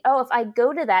thinking, oh, if I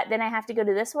go to that, then I have to go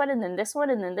to this one and then this one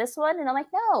and then this one. And I'm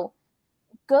like, no,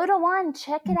 go to one,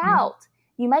 check it Hmm. out.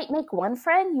 You might make one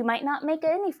friend, you might not make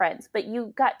any friends, but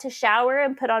you got to shower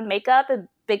and put on makeup and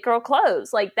big girl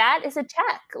clothes. Like that is a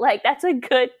check. Like that's a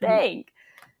good thing.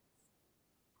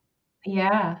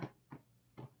 Yeah.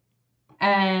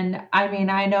 And I mean,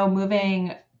 I know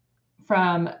moving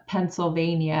from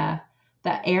Pennsylvania,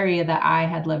 the area that I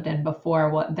had lived in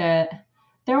before,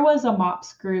 there was a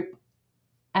MOPS group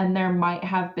and there might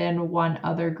have been one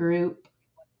other group,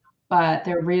 but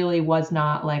there really was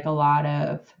not like a lot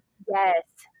of Yes.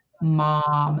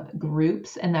 mom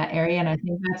groups in that area. And I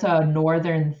think that's a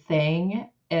northern thing.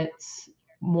 It's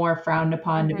more frowned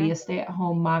upon to be Mm-hmm. a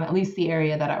stay-at-home mom, at least the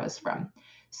area that I was from.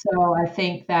 So I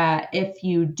think that if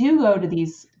you do go to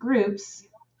these groups,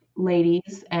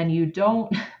 ladies, and you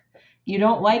don't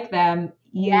like them,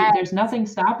 Yes. there's nothing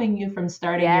stopping you from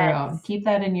starting your own. Yes. Keep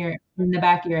that in the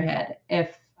back of your head.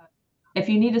 If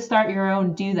you need to start your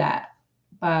own, do that.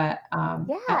 But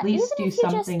Yeah. at least do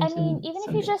something to Even if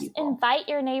some you new just people. invite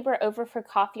your neighbor over for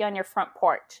coffee on your front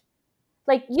porch,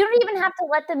 like you don't even have to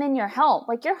let them in your home.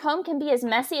 Like your home can be as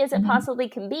messy as it Mhm. possibly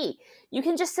can be. You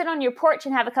can just sit on your porch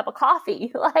and have a cup of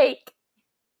coffee.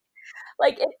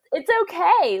 Like it's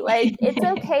okay. Like it's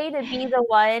okay to be the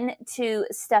one to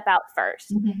step out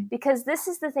first. Mhm. Because this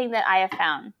is the thing that I have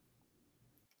found.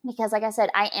 Because like I said,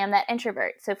 I am that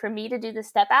introvert. So for me to do the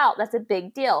step out, that's a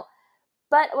big deal.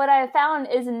 But what I have found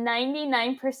is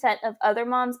 99% of other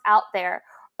moms out there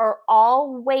are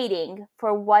all waiting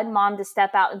for one mom to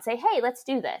step out and say, "Hey, let's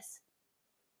do this."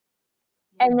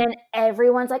 And then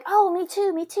everyone's like, "Oh, me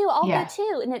too, I'll go Yeah.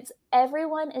 too." And it's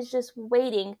everyone is just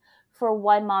waiting for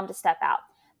one mom to step out.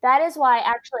 That is why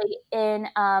actually in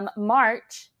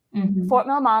March, Mhm. Fort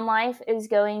Mill Mom Life is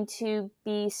going to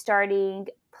be starting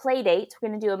play dates. We're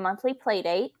going to do a monthly play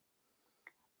date,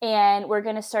 and we're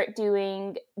going to start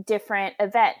doing different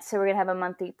events. So we're going to have a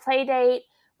monthly play date.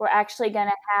 We're actually going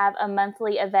to have a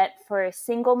monthly event for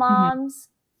single Mhm. moms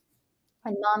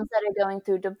and moms that are going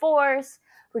through divorce.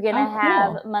 We're going to Oh,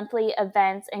 have cool. monthly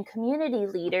events and community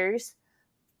leaders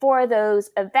for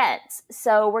those events.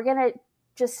 So we're going to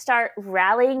just start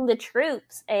rallying the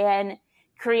troops and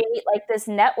create like this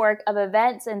network of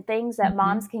events and things that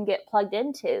moms Mhm. can get plugged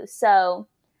into. So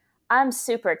I'm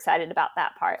super excited about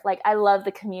that part. Like I love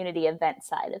the community event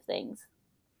side of things.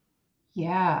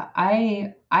 Yeah,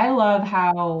 I love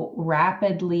how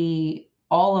rapidly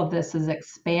all of this is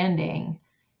expanding,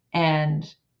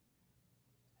 and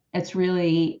it's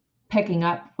really picking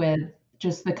up with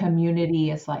just the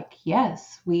community is like,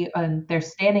 yes, they're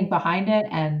standing behind it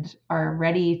and are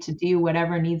ready to do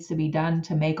whatever needs to be done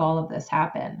to make all of this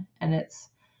happen. And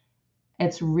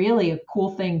it's really a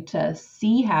cool thing to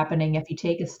see happening if you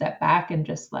take a step back and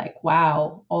just like,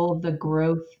 wow, all of the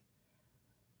growth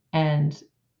and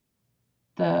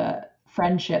the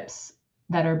friendships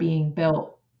that are being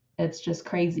built. It's just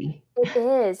crazy. It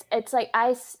is. It's like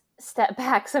I step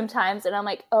back sometimes and I'm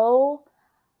like, "Oh,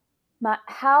 my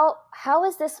how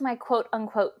is this my quote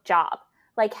unquote job?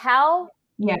 Like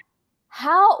Yeah.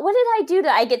 what did I do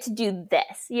that I get to do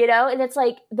this?" You know? And it's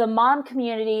like the mom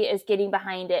community is getting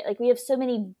behind it. Like we have so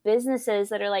many businesses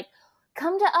that are like,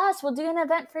 come to us, we'll do an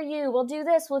event for you, we'll do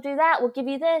this, we'll do that, we'll give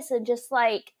you this. And just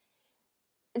like,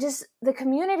 just the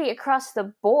community across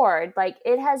the board, like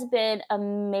it has been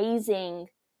amazing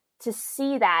to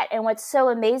see that. And what's so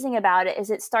amazing about it is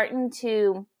it's starting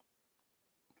to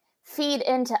feed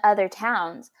into other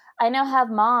towns. I now have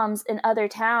moms in other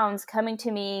towns coming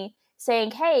to me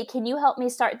saying, hey, can you help me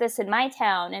start this in my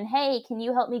town? And hey, can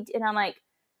you help me? And I'm like,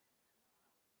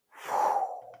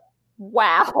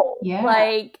 wow. Yeah.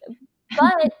 Like,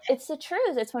 but it's the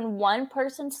truth. It's when one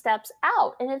person steps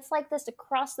out, and it's like this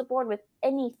across the board with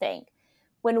anything.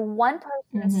 When one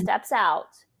person steps out,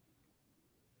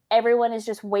 everyone is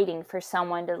just waiting for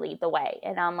someone to lead the way.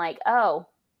 And I'm like, oh,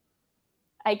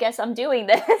 I guess I'm doing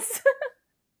this.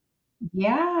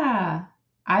 Yeah.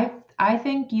 I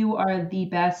think you are the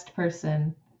best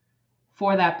person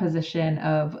for that position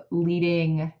of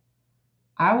leading,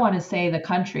 I want to say the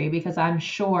country, because I'm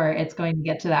sure it's going to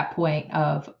get to that point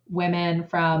of women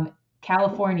from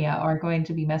California are going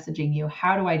to be messaging you,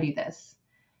 how do I do this?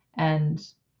 And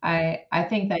I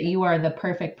think that you are the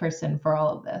perfect person for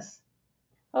all of this.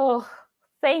 Oh,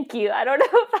 thank you. I don't know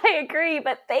if I agree,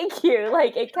 but thank you.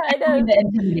 Like it kind I of don't mean to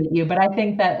intimidate you, but I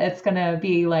think that it's going to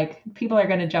be like people are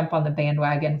going to jump on the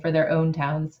bandwagon for their own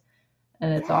towns,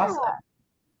 and it's awesome.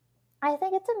 I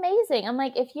think it's amazing. I'm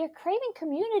like, if you're craving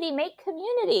community, make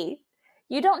community.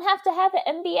 You don't have to have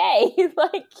an MBA.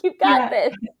 Like you got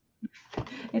this.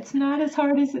 It's not as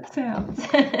hard as it sounds.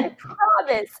 I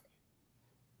promise.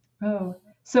 Oh,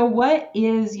 so what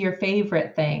is your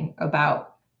favorite thing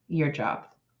about your job?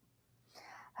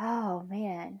 Oh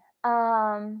man.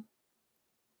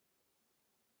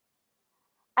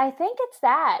 I think it's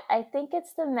that. I think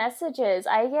it's the messages.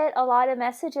 I get a lot of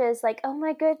messages like, "Oh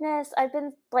my goodness, I've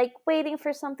been like waiting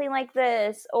for something like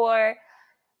this," or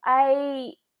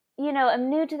I, am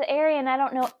new to the area and I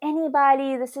don't know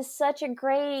anybody. This is such a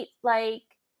great like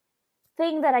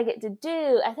thing that I get to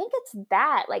do. I think it's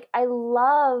that. Like I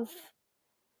love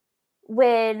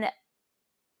when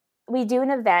we do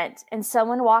an event and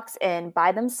someone walks in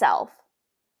by themselves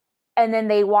and then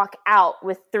they walk out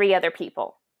with 3 other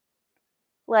people.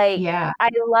 Like, Yeah. I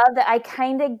love that I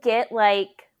kind of get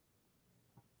like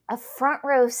a front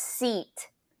row seat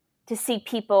to see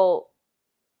people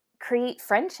create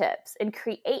friendships and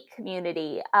create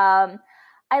community.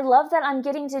 I love that I'm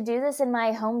getting to do this in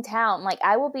my hometown. Like,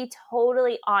 I will be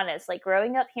totally honest. Like,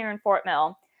 growing up here in Fort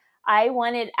Mill, I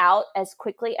wanted out as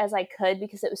quickly as I could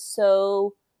because it was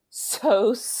so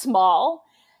small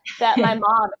that my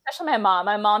mom, especially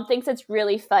my mom thinks it's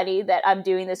really funny that I'm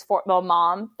doing this Fort Mill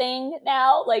mom thing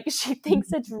now. Like she thinks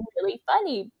it's really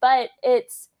funny, but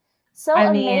it's so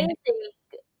amazing.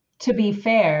 To be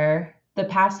fair, the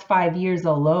past 5 years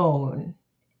alone,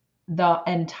 the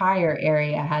entire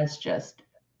area has just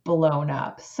blown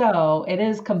up. So it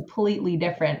is completely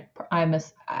different. I'm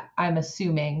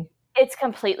assuming it's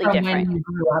completely different when you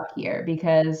grew up here,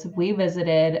 because we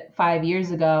visited 5 years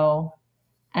ago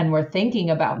and we're thinking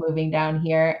about moving down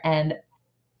here, and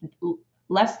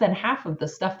less than half of the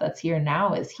stuff that's here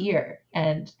now is here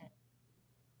and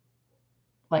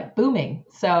like booming.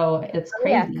 So it's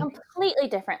crazy. Yeah, completely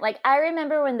different. Like I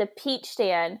remember when the Peach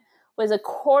Stand was a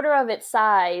quarter of its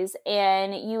size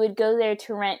and you would go there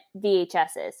to rent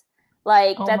VHSs.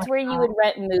 Like that's where you would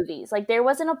rent movies. Like there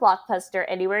wasn't a Blockbuster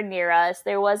anywhere near us.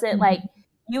 There wasn't like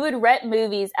you would rent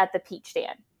movies at the Peach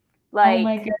Stand. Like oh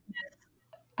my goodness.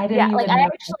 I didn't even I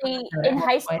actually in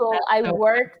high school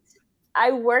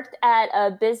I worked at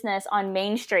a business on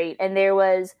Main Street and there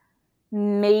was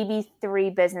maybe 3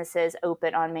 businesses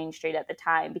open on Main Street at the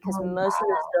time because most of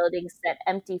those buildings sat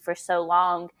empty for so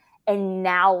long, and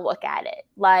now look at it.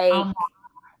 Like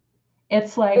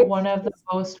it's like one of the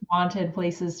most wanted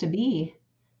places to be.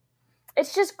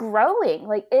 It's just growing.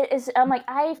 Like it is. I'm like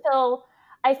I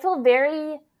feel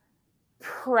very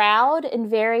proud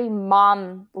and very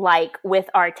mom like with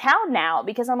our town now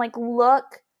because I'm like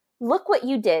look what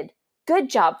you did. Good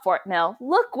job, Fort Mill.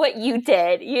 Look what you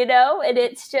did, And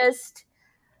it's just,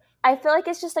 I feel like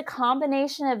it's just a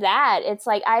combination of that. It's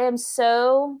like I am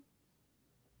so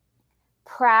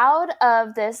proud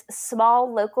of this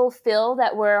small local feel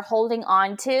that we're holding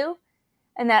on to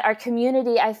and that our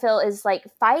community, I feel, is like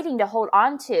fighting to hold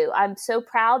on to. I'm so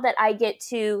proud that I get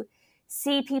to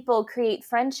see people create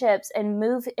friendships and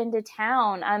move into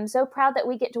town. I'm so proud that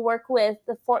we get to work with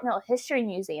the Fort Mill History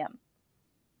Museum.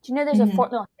 Do you know there's a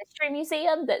Fort Mill History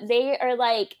Museum that they are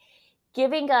like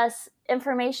giving us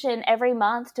information every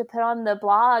month to put on the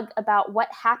blog about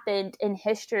what happened in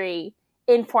history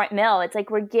in Fort Mill? It's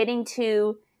like we're getting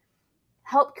to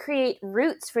help create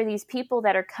roots for these people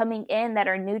that are coming in that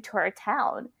are new to our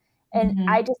town. And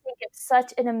I just think it's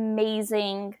such an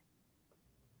amazing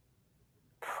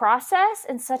process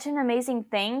and such an amazing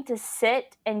thing to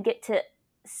sit and get to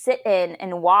sit in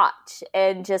and watch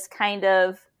and just kind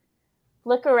of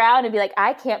look around and be like,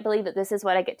 I can't believe that this is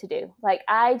what I get to do. Like,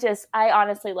 I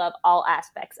honestly love all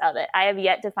aspects of it. I have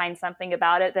yet to find something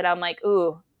about it that I'm like,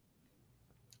 ooh,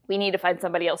 we need to find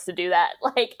somebody else to do that.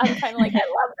 Like, I'm kind of like, I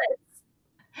love this.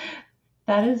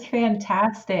 That is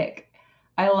fantastic.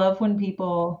 I love when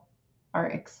people are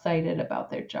excited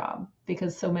about their job,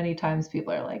 because so many times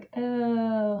people are like,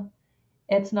 oh,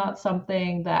 it's not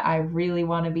something that I really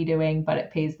want to be doing, but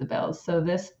it pays the bills. So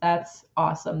that's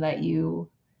awesome that you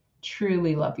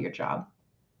truly love your job.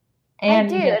 And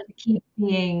you do. get to keep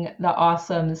being the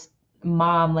awesome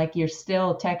mom. Like, you're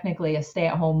still technically a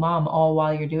stay-at-home mom all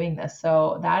while you're doing this.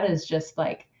 So that is just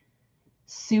like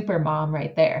super mom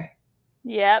right there.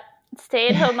 Yep.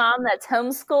 Stay-at-home mom that's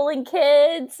homeschooling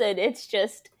kids, and it's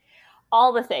just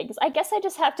all the things. I guess I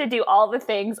just have to do all the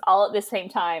things all at the same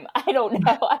time. I don't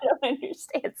know. I don't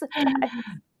understand sometimes.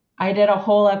 I did a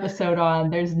whole episode on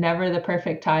there's never the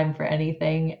perfect time for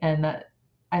anything, and that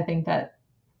I think that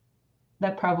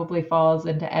probably falls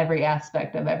into every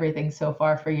aspect of everything so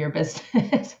far for your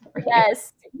business. For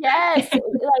yes, yes. Like,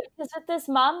 because with this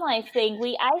mom life thing,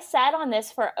 I sat on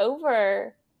this for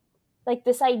over, like,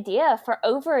 this idea for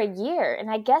over a year, and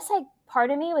I guess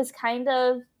part of me was kind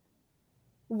of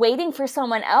waiting for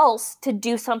someone else to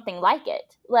do something like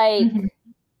it. Like, mm-hmm.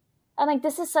 I'm like,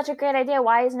 this is such a great idea.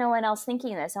 Why is no one else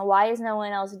thinking this? And why is no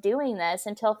one else doing this?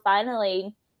 Until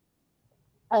finally,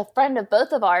 a friend of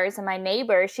both of ours and my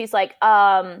neighbor, she's like,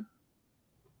 why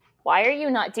are you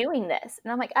not doing this?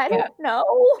 And I'm like, I don't know.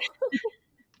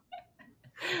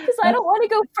 Because I don't want to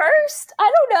go first.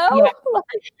 I don't know.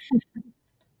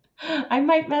 Yeah. I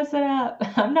might mess it up.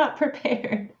 I'm not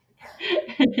prepared.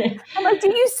 I'm like,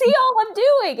 do you see all I'm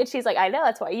doing? And she's like, I know,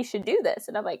 that's why you should do this.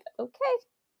 And I'm like, okay.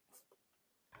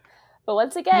 But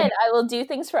once again, I will do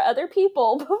things for other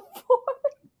people before.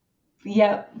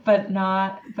 Yeah, but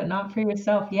not for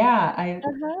yourself. Yeah, it's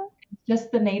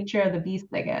just the nature of the beast,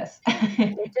 I guess.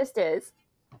 It just is.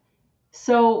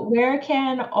 So where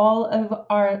can all of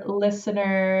our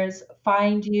listeners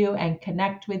find you and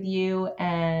connect with you,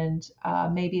 and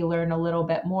maybe learn a little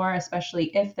bit more,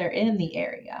 especially if they're in the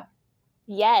area?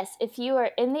 Yes, if you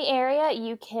are in the area,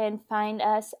 you can find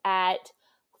us at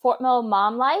Fort Mill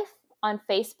Mom Life on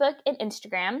Facebook and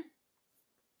Instagram.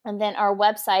 And then our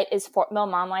website is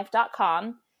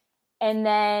fortmillmomlife.com. And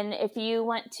then if you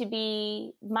want to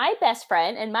be my best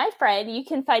friend and my friend, you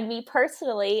can find me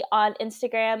personally on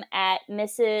Instagram at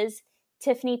Mrs.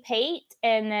 Tiffany Pate.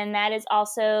 And then that is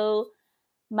also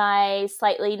my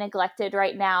slightly neglected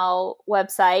right now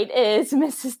website is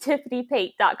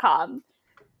mrstiffanypate.com.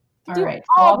 All right.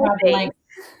 So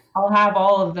I'll have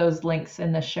all of those links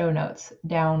in the show notes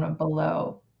down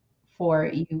below for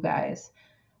you guys.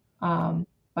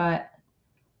 But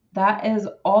that is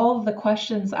all of the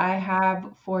questions I have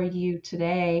for you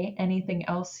today. Anything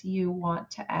else you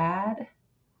want to add?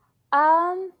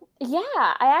 Yeah,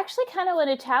 I actually kind of want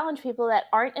to challenge people that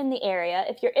aren't in the area.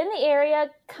 If you're in the area,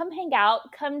 come hang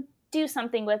out, come do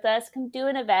something with us, come do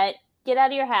an event, get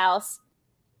out of your house,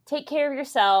 take care of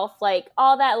yourself, like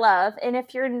all that love. And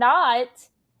if you're not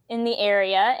in the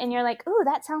area and you're like, ooh,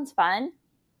 that sounds fun,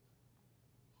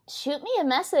 shoot me a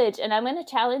message and I'm going to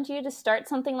challenge you to start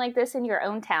something like this in your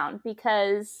own town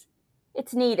because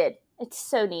it's needed. It's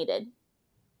so needed.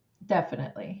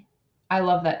 Definitely. I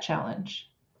love that challenge.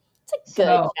 It's a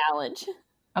good challenge.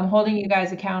 I'm holding you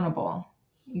guys accountable.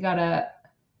 You gotta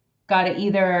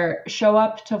either show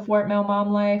up to Fort Mill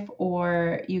Mom Life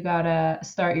or you gotta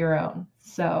start your own.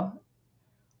 So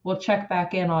we'll check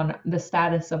back in on the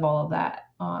status of all of that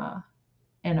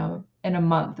in a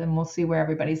month, and we'll see where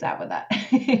everybody's at with that.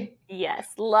 Yes,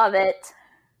 love it.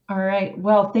 All right.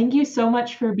 Well, thank you so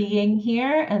much for being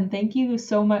here, and thank you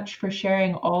so much for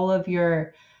sharing all of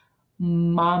your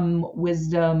mom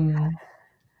wisdom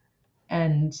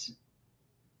and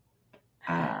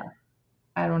I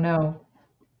don't know,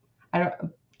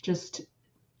 just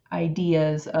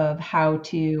ideas of how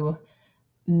to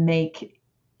make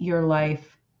your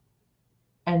life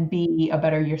and be a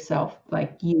better yourself,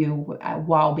 like you,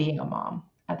 while being a mom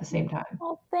at the same time.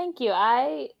 Well, thank you.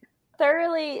 I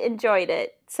thoroughly enjoyed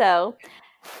it. So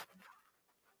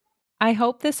I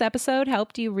hope this episode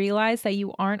helped you realize that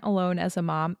you aren't alone as a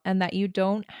mom and that you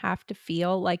don't have to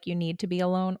feel like you need to be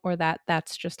alone or that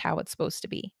that's just how it's supposed to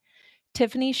be.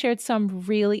 Tiffany shared some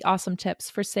really awesome tips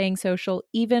for staying social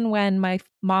even when my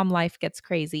mom life gets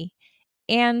crazy,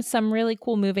 and some really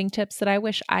cool moving tips that I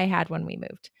wish I had when we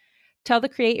moved. Tell the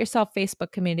Create Yourself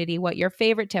Facebook community what your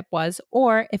favorite tip was,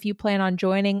 or if you plan on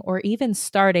joining or even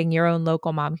starting your own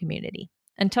local mom community.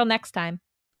 Until next time.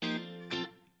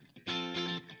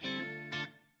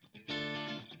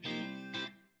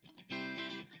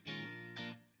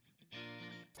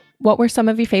 What were some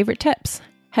of your favorite tips?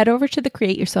 Head over to the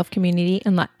Create Yourself community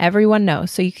and let everyone know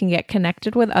so you can get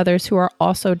connected with others who are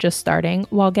also just starting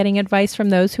while getting advice from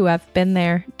those who have been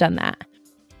there, done that.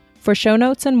 For show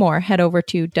notes and more, head over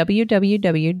to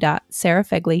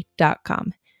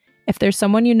www.sarahfegley.com. If there's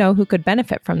someone you know who could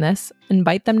benefit from this,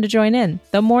 invite them to join in.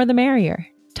 The more the merrier.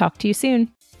 Talk to you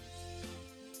soon.